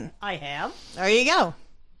asking. I have. There you go.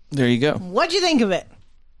 There you go. What'd you think of it?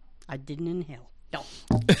 I didn't inhale. No.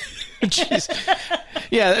 Jeez.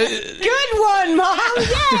 Yeah. Good one, Mom.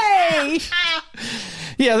 Yay!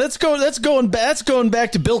 Yeah, that's going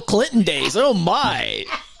back to Bill Clinton days. Oh my.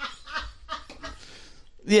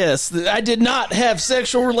 Yes, I did not have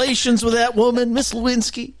sexual relations with that woman, Miss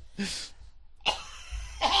Lewinsky.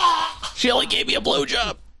 She only gave me a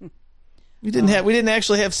blowjob. We didn't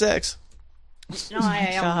actually have sex. No,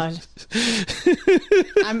 I God.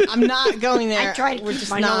 I'm not going there. I tried to We're keep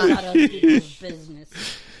just my not. nose out of people's business.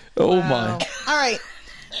 Oh Wow. my. All right.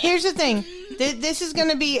 Here's the thing. This is going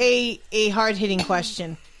to be a hard-hitting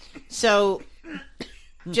question. So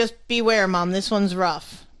just beware, Mom. This one's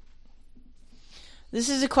rough. This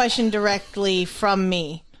is a question directly from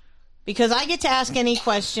me. Because I get to ask any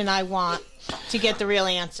question I want to get the real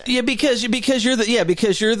answer. Yeah, because you're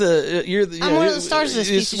the I'm one of the stars of this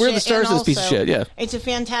piece of shit. We're the stars of this piece of shit, yeah. It's a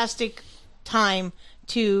fantastic time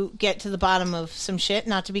to get to the bottom of some shit,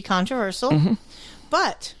 not to be controversial. Mm-hmm.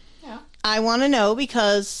 But I want to know,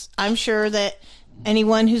 because I'm sure that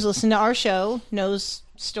anyone who's listened to our show knows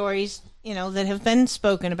stories, that have been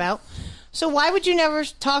spoken about. So why would you never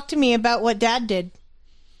talk to me about what Dad did?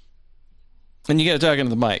 And you got to talk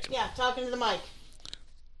into the mic. Yeah, talking to the mic.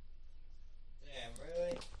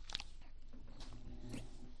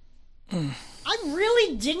 I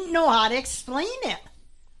really didn't know how to explain it.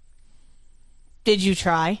 Did you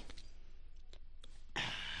try?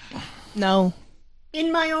 No.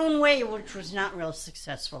 In my own way, which was not real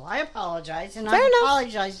successful. I apologize, and Fair I enough.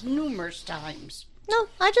 apologized numerous times. No,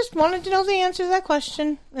 I just wanted to know the answer to that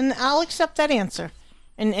question, and I'll accept that answer.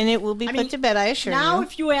 And it will be put to bed, I assure now you.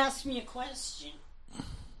 if you ask me a question,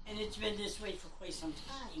 and it's been this way for quite some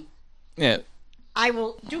time, Yeah. I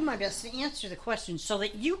will do my best to answer the question so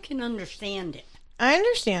that you can understand it. I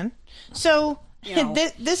understand. So,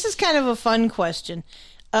 this is kind of a fun question.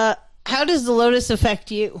 How does the lotus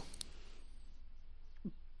affect you?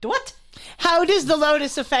 What? How does the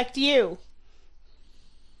lotus affect you?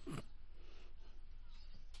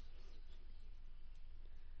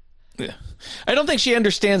 Yeah. I don't think she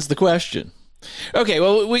understands the question. Okay,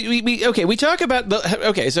 well, we talk about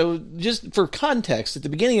so just for context, at the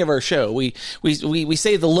beginning of our show, we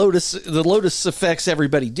say the lotus affects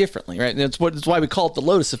everybody differently, right? And that's why we call it the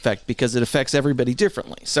lotus effect, because it affects everybody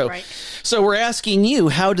differently. So, So we're asking you,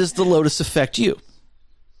 how does the lotus affect you?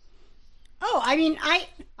 Oh, I mean, I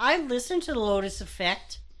listen to the Lotus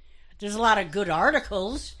Effect. There's a lot of good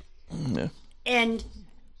articles. Yeah. And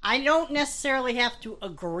I don't necessarily have to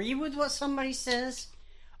agree with what somebody says,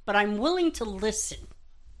 but I'm willing to listen,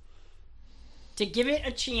 to give it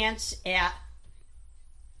a chance at,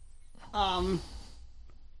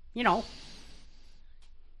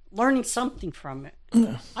 learning something from it.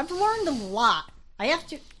 Yeah. I've learned a lot. I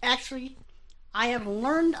have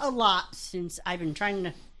learned a lot since I've been trying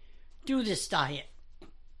to do this diet.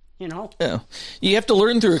 Yeah. You have to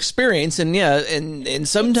learn through experience, and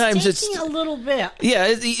sometimes it's taking a little bit. Yeah,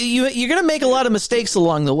 you're going to make a lot of mistakes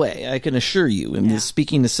along the way, I can assure you. And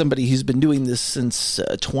speaking to somebody who's been doing this since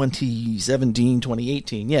 2017,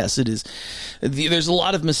 2018, yes, it is. There's a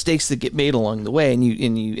lot of mistakes that get made along the way,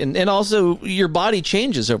 and also your body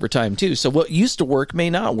changes over time too. So what used to work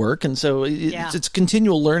may not work, and so it's a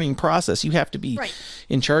continual learning process. You have to be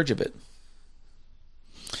in charge of it.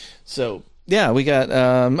 So. Yeah, we got,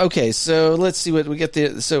 okay, so let's see what we get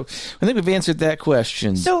there. So I think we've answered that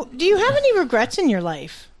question. So do you have any regrets in your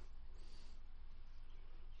life?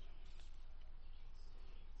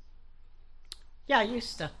 Yeah, I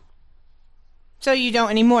used to. So you don't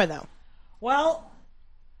anymore, though? Well,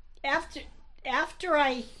 after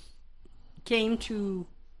I came to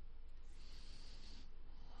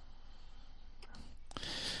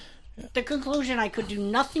the conclusion I could do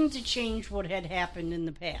nothing to change what had happened in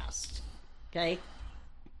the past. Okay?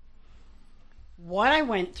 What I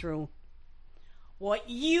went through, what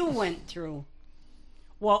you went through,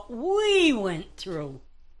 what we went through.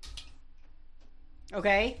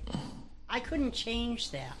 Okay? I couldn't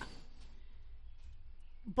change that.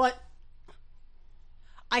 But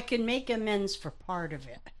I can make amends for part of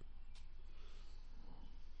it.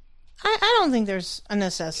 I don't think there's a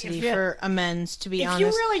necessity for amends, to be honest. If you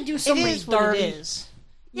really do something dirty, it is.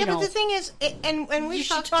 Yeah, but the thing is, and we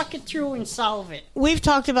should talk it through and solve it. We've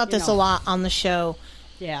talked about this a lot on the show.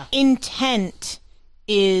 Yeah. Intent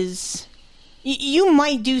is, you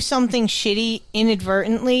might do something shitty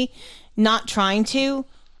inadvertently, not trying to.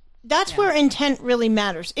 That's where intent really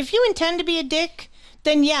matters. If you intend to be a dick,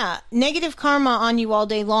 then negative karma on you all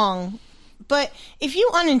day long. But if you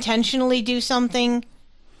unintentionally do something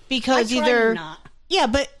because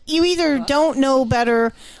but you either don't know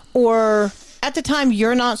better, or at the time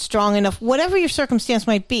you're not strong enough, whatever your circumstance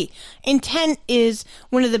might be. Intent is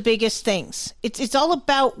one of the biggest things. It's all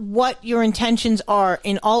about what your intentions are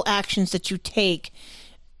in all actions that you take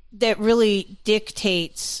that really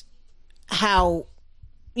dictates how,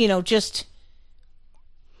 just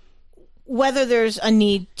whether there's a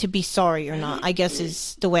need to be sorry or not, I guess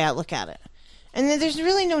is the way I look at it. And then there's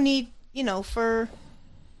really no need, for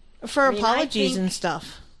apologies and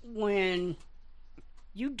stuff. When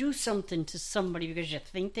you do something to somebody because you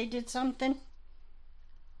think they did something,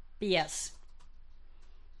 BS.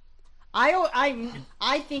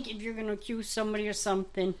 I think if you're going to accuse somebody of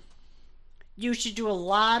something, you should do a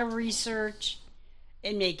lot of research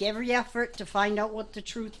and make every effort to find out what the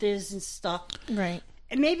truth is and stuff. Right.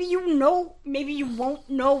 And maybe you won't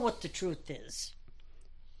know what the truth is.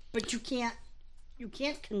 But you can't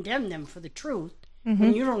condemn them for the truth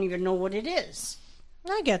when you don't even know what it is.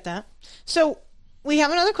 I get that. So, we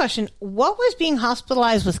have another question. What was being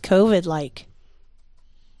hospitalized with COVID like?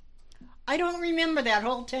 I don't remember that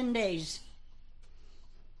whole 10 days.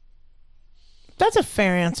 That's a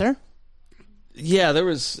fair answer. Yeah, there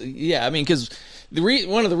was. Yeah, I mean, because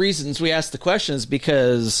one of the reasons we asked the question is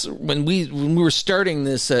because when we were starting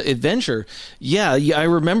this adventure, I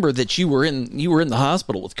remember that you were in the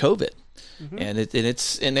hospital with COVID. And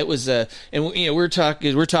it was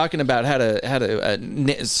we're talking about how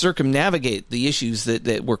to circumnavigate the issues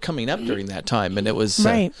that were coming up during that time, and it was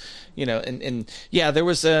right. There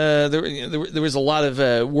was a lot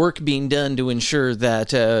of work being done to ensure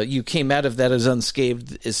that you came out of that as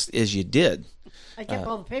unscathed as you did. I kept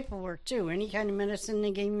all the paperwork too, any kind of medicine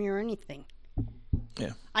they gave me or anything.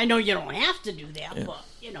 Yeah, I know you don't have to do that, but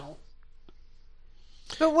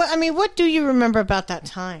But what do you remember about that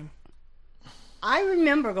time? I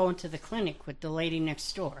remember going to the clinic with the lady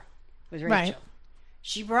next door, with Rachel. Right.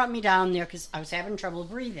 She brought me down there because I was having trouble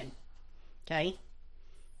breathing. Okay?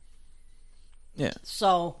 Yeah.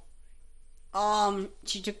 So,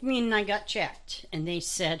 she took me and I got checked. And they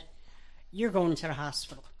said, you're going to the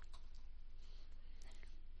hospital.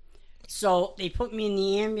 So, they put me in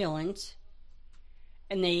the ambulance.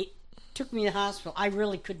 And they took me to the hospital. I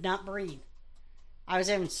really could not breathe. I was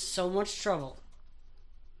having so much trouble.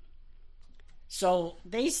 So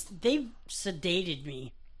they sedated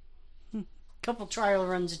me. A couple trial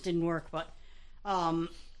runs, it didn't work, but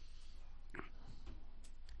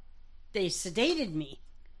they sedated me.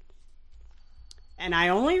 And I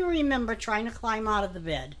only remember trying to climb out of the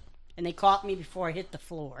bed, and they caught me before I hit the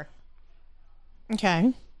floor.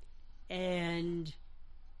 Okay. And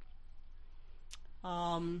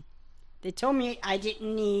they told me I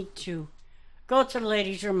didn't need to go to the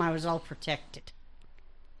ladies' room. I was all protected.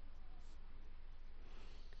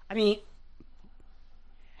 I mean,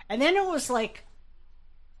 and then it was like,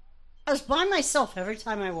 I was by myself every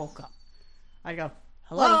time I woke up. I go,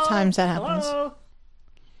 hello. A lot of times that happens. Hello?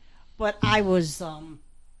 But I was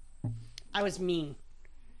mean.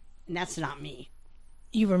 And that's not me.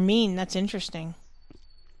 You were mean. That's interesting.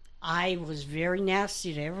 I was very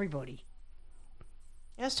nasty to everybody.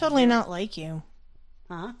 That's totally not like you.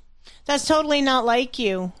 Huh? That's totally not like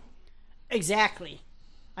you. Exactly.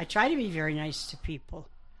 I try to be very nice to people.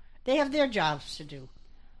 They have their jobs to do.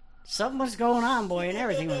 Something was going on, boy, and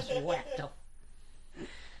everything was whacked up.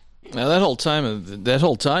 Now that whole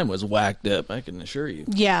time was whacked up, I can assure you.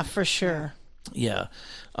 Yeah, for sure. Yeah.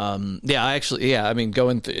 I mean,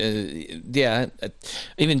 going through,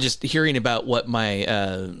 even just hearing about what my,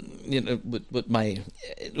 what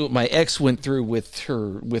my ex went through with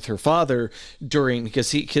her father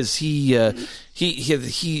because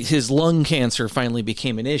his lung cancer finally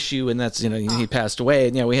became an issue, and that's, he passed away,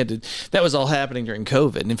 and that was all happening during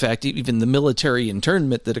COVID. And in fact, even the military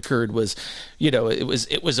internment that occurred was,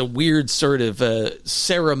 it was a weird sort of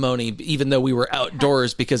ceremony, even though we were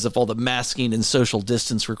outdoors because of all the masking and social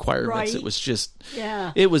distance requirements. Right. It was just,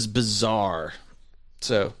 it was bizarre.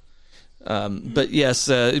 So, but yeah,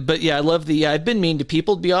 I love I've been mean to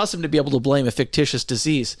people. It'd be awesome to be able to blame a fictitious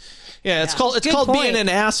disease. Yeah, it's called being an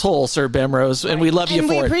asshole, Sir Bemrose, and we love you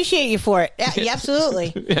for it. And we appreciate you for it. Yeah,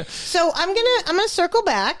 absolutely. Yeah. So I'm gonna circle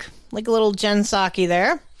back like a little Jen Psaki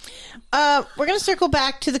there. We're gonna circle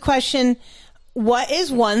back to the question: what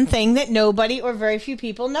is one thing that nobody or very few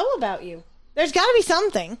people know about you? There's got to be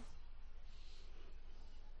something.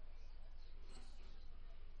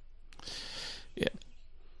 Yeah.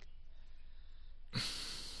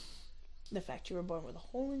 The fact you were born with a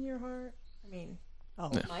hole in your heart. I mean,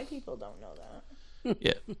 my people don't know that.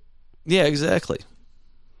 Yeah. Yeah, exactly.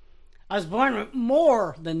 I was born with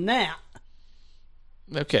more than that.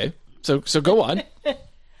 Okay. So go on. I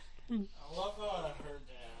love how I heard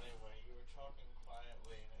that anyway. You were talking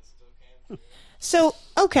quietly and it still came through. So,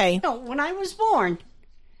 okay. No, when I was born,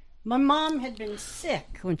 my mom had been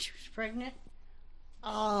sick when she was pregnant.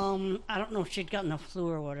 I don't know if she'd gotten the flu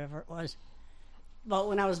or whatever it was. But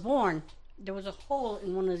when I was born, there was a hole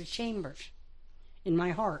in one of the chambers in my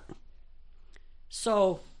heart.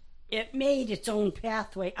 So it made its own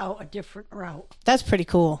pathway out a different route. That's pretty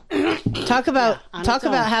cool. Talk about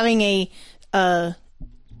having a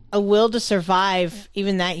will to survive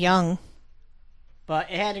even that young. But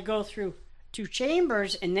it had to go through 2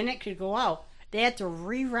 chambers and then it could go out. They had to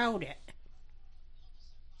reroute it.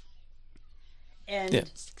 And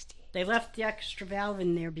they left the extra valve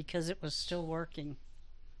in there because it was still working.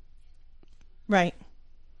 Right.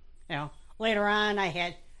 You know, later on I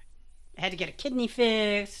had to get a kidney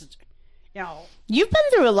fixed. You know, you've been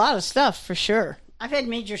through a lot of stuff for sure. I've had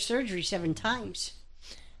major surgery 7 times.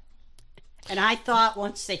 And I thought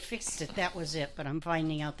once they fixed it, that was it. But I'm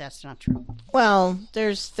finding out that's not true. Well,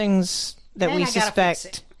 there's things that we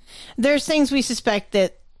suspect. There's things we suspect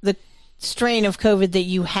that the strain of COVID that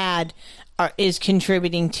you had is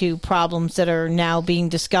contributing to problems that are now being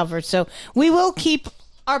discovered. So we will keep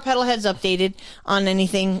our petalheads updated on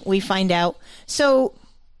anything we find out. So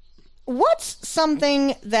what's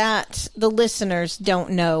something that the listeners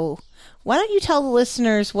don't know? Why don't you tell the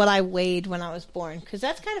listeners what I weighed when I was born? Because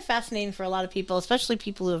that's kind of fascinating for a lot of people, especially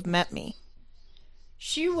people who have met me.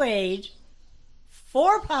 She weighed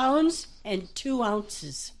 4 pounds and 2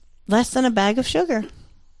 ounces. Less than a bag of sugar.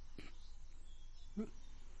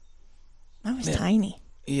 I was tiny.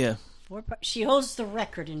 Yeah. She holds the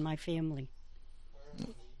record in my family.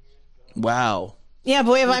 Wow. Yeah,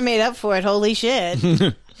 boy, have I made up for it. Holy shit.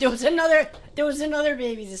 There was another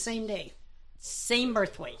baby the same day. Same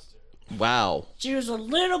birth weight. Wow. She's a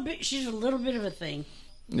little bit of a thing.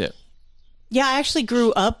 Yeah. Yeah, I actually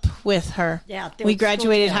grew up with her. Yeah. We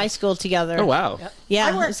graduated high school together. Oh, wow.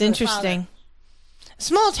 Yeah, it was interesting.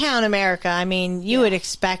 Small town America, I mean, you would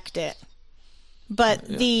expect it. But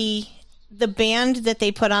the band that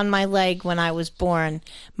they put on my leg when I was born,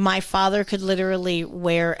 my father could literally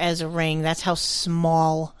wear as a ring. That's how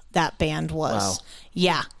small that band was. Wow.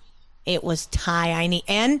 Yeah. It was tiny.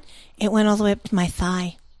 And it went all the way up to my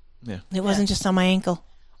thigh. Yeah. It wasn't just on my ankle.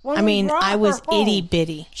 When I mean, I was home, itty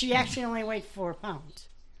bitty. She actually only weighed 4 pounds.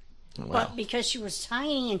 Wow. But because she was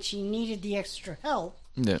tiny and she needed the extra help,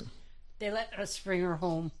 they let us bring her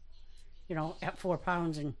home, you know, at 4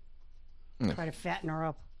 pounds and try to fatten her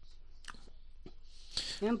up.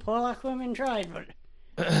 And Pollock women tried, but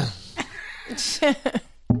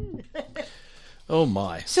oh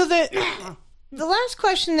my. So the last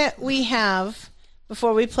question that we have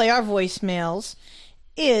before we play our voicemails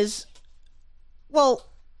is, well,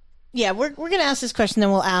 yeah, we're going to ask this question,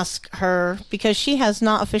 then we'll ask her, because she has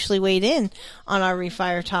not officially weighed in on our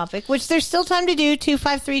refire topic, which there's still time to do.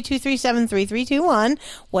 253-237-3321.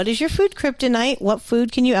 What is your food kryptonite? What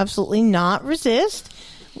food can you absolutely not resist?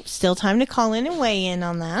 Still time to call in and weigh in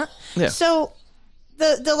on that. Yeah. So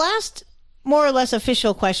the last more or less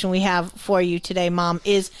official question we have for you today, Mom,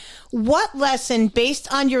 is what lesson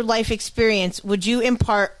based on your life experience would you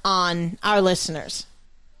impart on our listeners?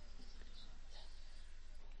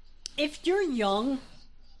 If you're young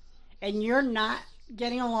and you're not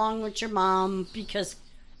getting along with your mom because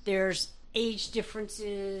there's age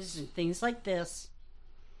differences and things like this,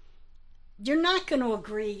 you're not going to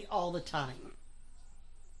agree all the time.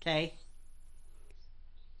 Okay?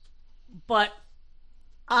 But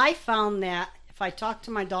I found that if I talked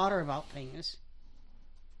to my daughter about things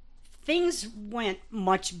went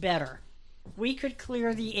much better. We could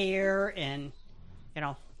clear the air and, you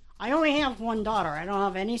know, I only have one daughter. I don't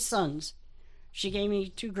have any sons. She gave me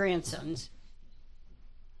 2 grandsons.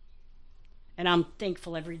 And I'm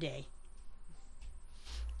thankful every day.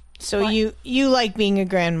 So you like being a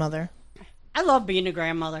grandmother? I love being a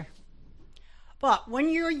grandmother. But when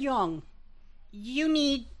you're young, you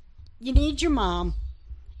need your mom.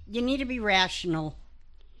 You need to be rational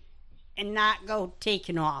and not go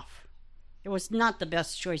taking off. It was not the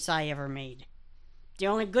best choice I ever made. The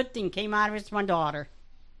only good thing came out of it's my daughter.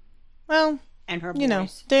 Well, and her boys. You know,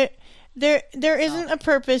 there isn't a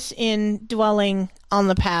purpose in dwelling on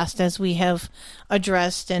the past, as we have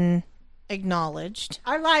addressed and acknowledged.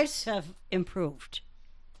 Our lives have improved.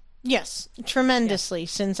 Yes, tremendously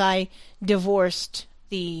since I divorced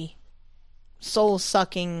the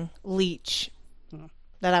soul-sucking leech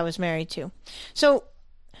that I was married to. So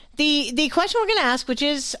the question we're going to ask, which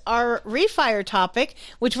is our refire topic,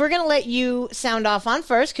 which we're going to let you sound off on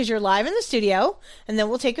first because you're live in the studio, and then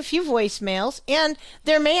we'll take a few voicemails. And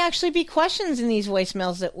there may actually be questions in these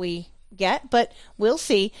voicemails that we get, but we'll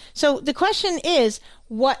see. So the question is,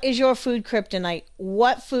 what is your food kryptonite?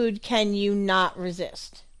 What food can you not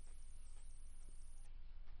resist?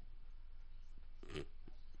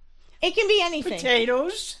 It can be anything.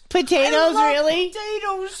 Potatoes. Potatoes, really?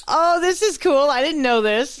 Potatoes. Oh, this is cool. I didn't know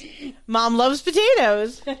this. Mom loves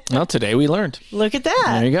potatoes. Well, today we learned. Look at that.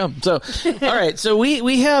 There you go. So, all right. So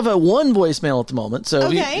we have one voicemail at the moment. So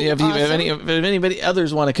Okay, if awesome. if anybody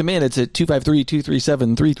others want to come in, it's at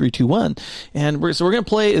 253-237-3321. And we're going to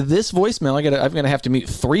play this voicemail. I'm going to have to mute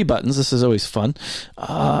 3 buttons. This is always fun.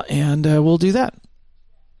 And we'll do that.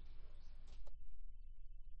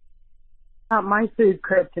 My food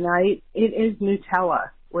kryptonite, it is Nutella,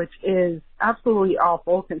 which is absolutely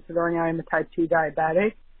awful considering I am a type 2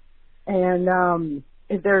 diabetic. And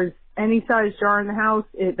if there's any size jar in the house,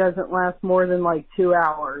 it doesn't last more than like 2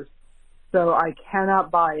 hours. So I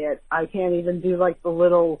cannot buy it. I can't even do like the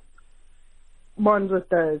little ones with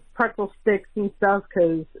the pretzel sticks and stuff,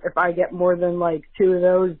 because if I get more than like 2 of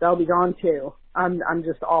those, they'll be gone too. I'm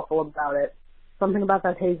just awful about it. Something about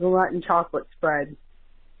that hazelnut and chocolate spread.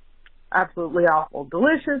 Absolutely awful.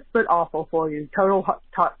 Delicious, but awful for you. Total hot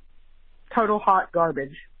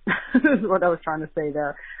garbage is what I was trying to say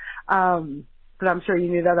there. But I'm sure you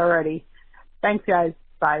knew that already. Thanks, guys.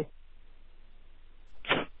 Bye.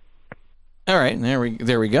 All right.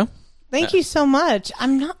 There we go. Thank you so much.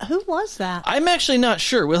 Who was that? I'm actually not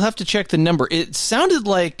sure. We'll have to check the number. It sounded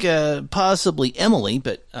like possibly Emily,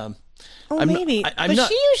 but maybe. I'm but not,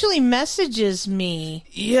 she usually messages me.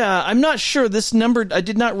 Yeah, I'm not sure. This number, I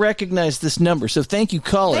did not recognize this number. So thank you,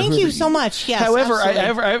 caller. Thank you so much. Yes. However,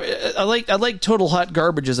 absolutely. I like Total Hot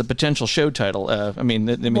Garbage as a potential show title. yeah. I mean,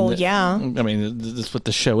 that's what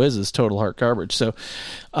the show is Total Hot Garbage. So,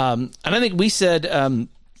 and I think we said.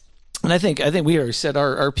 And I think we already said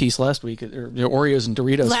our piece last week, Oreos and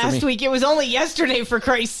Doritos. Last week, it was only yesterday, for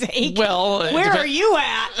Christ's sake. Well, where are you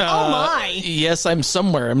at? Oh my! Yes, I'm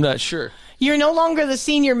somewhere. I'm not sure. You're no longer the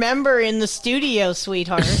senior member in the studio,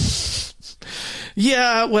 sweetheart.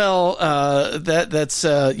 Yeah, well, that's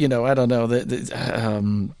I don't know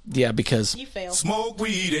yeah, because you fail. Smoke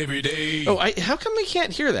weed every day. Oh, how come we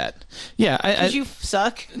can't hear that? Yeah, because you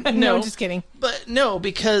suck. No, just kidding. But no,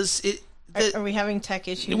 because it. Are we having tech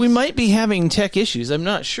issues? We might be having tech issues. I'm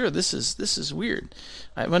not sure. This is weird.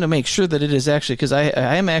 I want to make sure that it is actually, because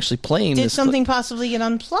I am actually playing. Did something possibly get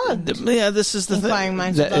unplugged? Yeah, this is the thing. Inquiring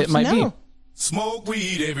minds would love it might to know. be. Smoke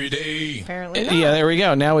weed every day. Apparently not. Yeah, there we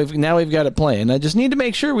go. Now we've got it playing. I just need to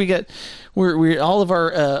make sure we're all of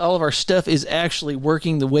our stuff is actually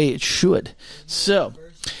working the way it should. So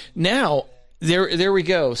now there we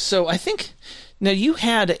go. So I think. Now, you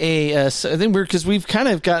had I think because we've kind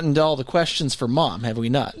of gotten to all the questions for Mom, have we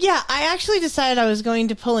not? Yeah, I actually decided I was going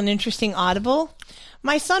to pull an interesting audible.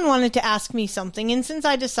 My son wanted to ask me something, and since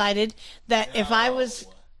I decided that if I was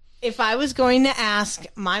going to ask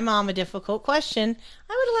my mom a difficult question,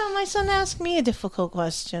 I would allow my son to ask me a difficult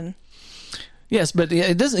question. Yes, but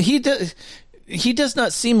it doesn't. He does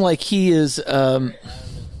not seem like he is.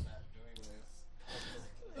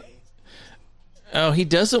 Oh, he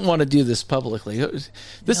doesn't want to do this publicly. No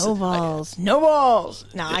balls. No balls.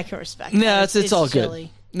 No, I can respect that. It's all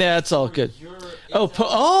chilly. good. Nah, it's all good.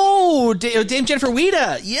 Dame Jennifer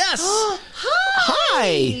Weta. Yes.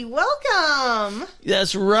 Hi. Welcome.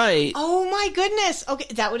 That's right. Oh, my goodness.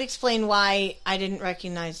 Okay, that would explain why I didn't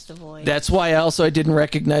recognize the voice. That's why I didn't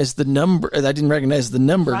recognize the number. I didn't recognize the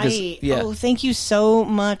number. Right. Yeah. Oh, thank you so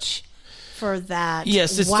much for that.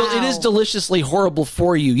 Yes, it is deliciously horrible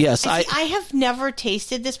for you. Yes, I have never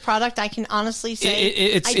tasted this product. I can honestly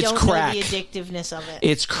say I don't crack. know the addictiveness of it.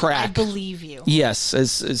 It's crack. I believe you. Yes,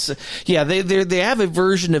 they have a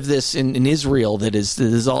version of this in Israel that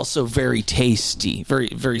is also very tasty, very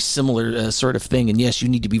very similar sort of thing. And yes, you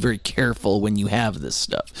need to be very careful when you have this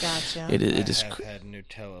stuff. Gotcha. It I is. have had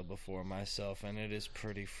Nutella before myself, and it is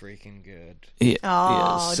pretty freaking good. Yeah,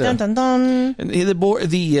 oh, dun dun dun! And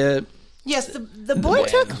the Yes, the boy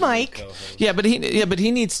took Mike. Yeah, but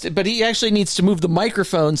he actually needs to move the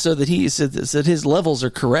microphone so that his levels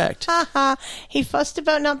are correct. He fussed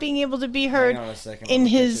about not being able to be heard in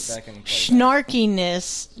his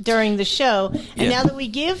snarkiness during the show. And now that we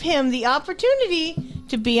give him the opportunity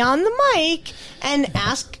to be on the mic and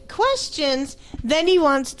ask questions, then he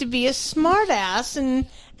wants to be a smartass and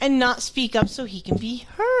not speak up so he can be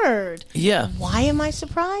heard. Yeah. Why am I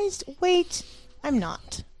surprised? Wait, I'm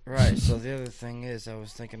not. Right, so the other thing is, I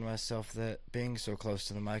was thinking to myself that being so close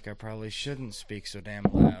to the mic, I probably shouldn't speak so damn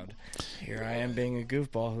loud. Here I am being a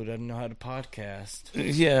goofball who doesn't know how to podcast.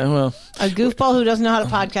 Yeah, well... A goofball who doesn't know how to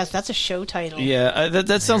podcast, that's a show title. Yeah,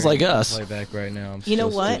 that sounds like us. Play back right now. You know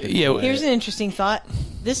what? Here's an interesting thought.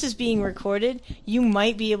 This is being recorded. You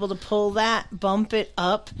might be able to pull that, bump it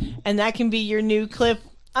up, and that can be your new clip.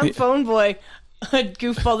 I'm Phone Boy, a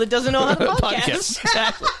goofball that doesn't know how to podcast.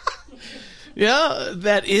 Exactly. Yeah,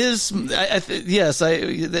 that is.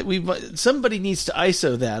 Somebody needs to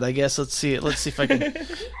ISO that. I guess. Let's see it. Let's see if I can.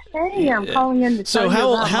 Hey, I'm calling in to So tell you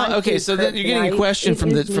how about my okay? So then you're getting a question from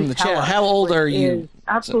the Nutella, chat. How old are which you? is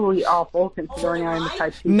absolutely awful considering I'm a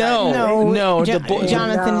type 2 No.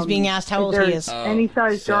 Jonathan is being asked how old he is. Any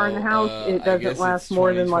size jar in the house, it doesn't last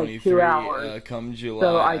more than like 2 hours. Come July,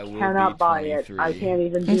 so I cannot buy it. I can't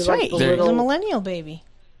even do That's like right. the He's a little millennial baby.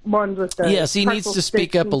 ones with the Yes, he needs pretzel to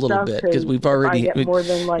speak sticks up a and little stuff, bit because we've already. If I get more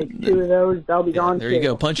than like 2 of those, they'll be gone. There you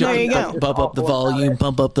go. Punch up, bump up the volume,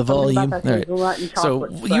 bump up the volume. All right. So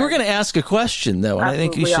you were going to ask a question though, and I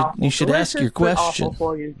think you should ask your question.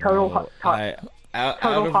 For you. Total out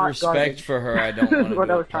of respect for her, I don't want to what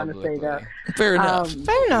do I was it trying to say there. Fair enough.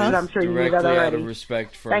 Fair enough. I'm sure you knew that Directly already. out of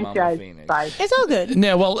respect for Thanks, Mama guys. Pheonix. Bye. It's all good.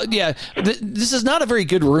 No, well, yeah. This is not a very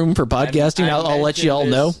good room for podcasting. I'll let you all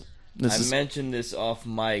know. I mentioned this off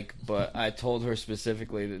mic, but I told her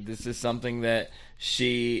specifically that this is something that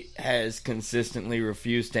she has consistently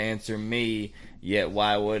refused to answer me. Yet,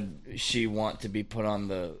 why would she want to be put on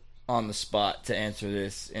the spot to answer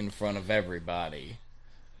this in front of everybody?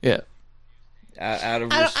 Yeah. Out of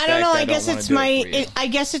respect, I don't know. I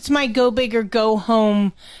guess it's my go big or go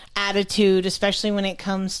home attitude, especially when it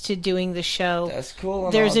comes to doing the show. That's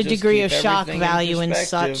cool. There's I'll a just degree keep of shock everything in value and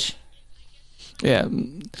perspective. such. Yeah.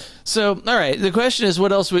 So, all right. The question is,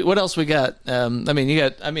 what else we got? Do you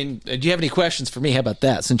have any questions for me? How about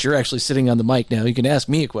that? Since you're actually sitting on the mic now, you can ask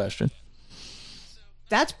me a question.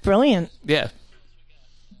 That's brilliant. Yeah.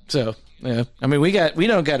 So, yeah. We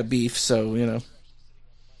don't got a beef, so you know.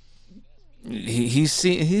 He's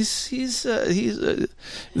there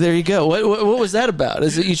you go. What was that about?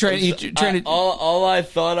 Is it you trying to? All I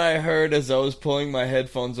thought I heard as I was pulling my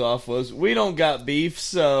headphones off was, "We don't got beef,"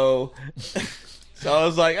 so. So I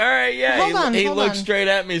was like, all right, yeah. He looked straight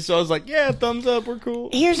at me, so I was like, yeah, thumbs up, we're cool.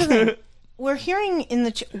 Here's the thing. We're hearing in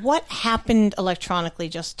the what happened electronically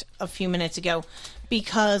just a few minutes ago,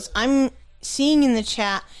 because I'm seeing in the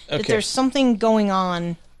chat that there's something going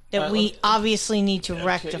on that we obviously need to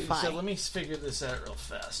rectify. So let me figure this out real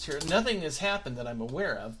fast here. Nothing has happened that I'm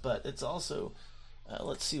aware of, but it's also...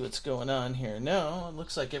 let's see what's going on here. No, it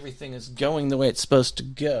looks like everything is going the way it's supposed to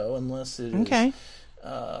go, unless it is... Okay.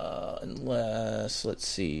 Unless, let's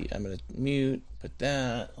see, I'm going to mute, put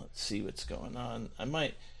that, let's see what's going on. I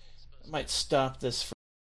might stop this for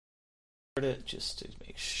it just to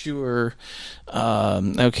make sure.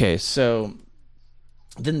 Okay, so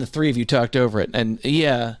then the three of you talked over it, and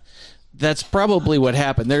yeah, that's probably what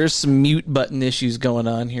happened. There's some mute button issues going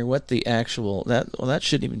on here. What the actual, that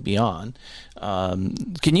shouldn't even be on.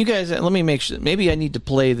 Can you guys, let me make sure, maybe I need to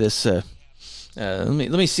play this, let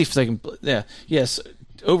me see if I can. Yeah. Yes.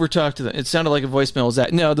 Overtalk to them. It sounded like a voicemail was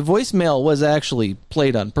that. No, the voicemail was actually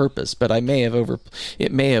played on purpose, but it may have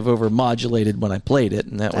over modulated when I played it,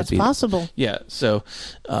 and that's possible. Yeah. So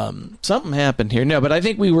something happened here. No, but I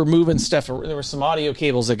think we were moving stuff. There were some audio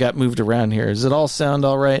cables that got moved around here. Does it all sound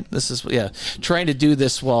all right? This is trying to do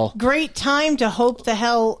this while great time to hope the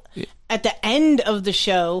hell. At the end of the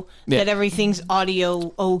show, that everything's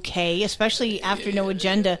audio okay, especially after No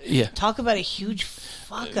Agenda. Yeah. Talk about a huge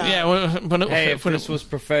fuck up. Yeah, if this was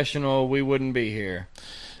professional, we wouldn't be here.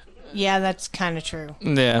 Yeah, that's kind of true.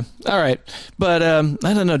 Yeah. All right. But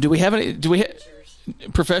I don't know. Do we have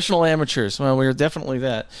professional amateurs? Well, we're definitely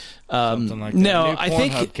that. Something like that. No, New I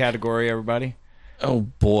think Pornhub category, everybody. Oh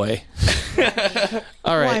boy!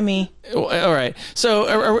 All right. Why me? All right. So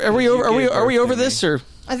are we over? Are we over this or?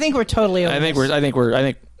 I think we're totally over. I think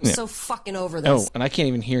we're. Yeah. So fucking over this. Oh, and I can't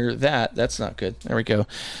even hear that. That's not good. There we go.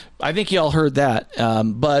 I think y'all heard that.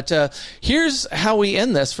 But here's how we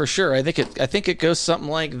end this for sure. I think it goes something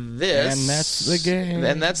like this. And that's the game.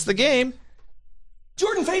 And that's the game.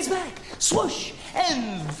 Jordan fades back, swoosh,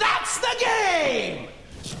 and that's the game!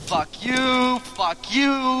 Fuck you, fuck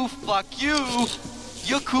you, fuck you.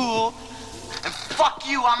 You're cool. And fuck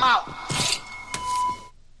you, I'm out.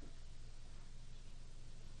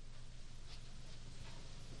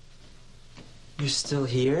 You're still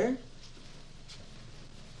here?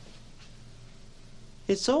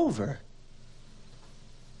 It's over.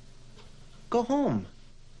 Go home.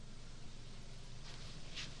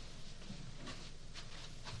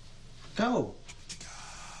 Go.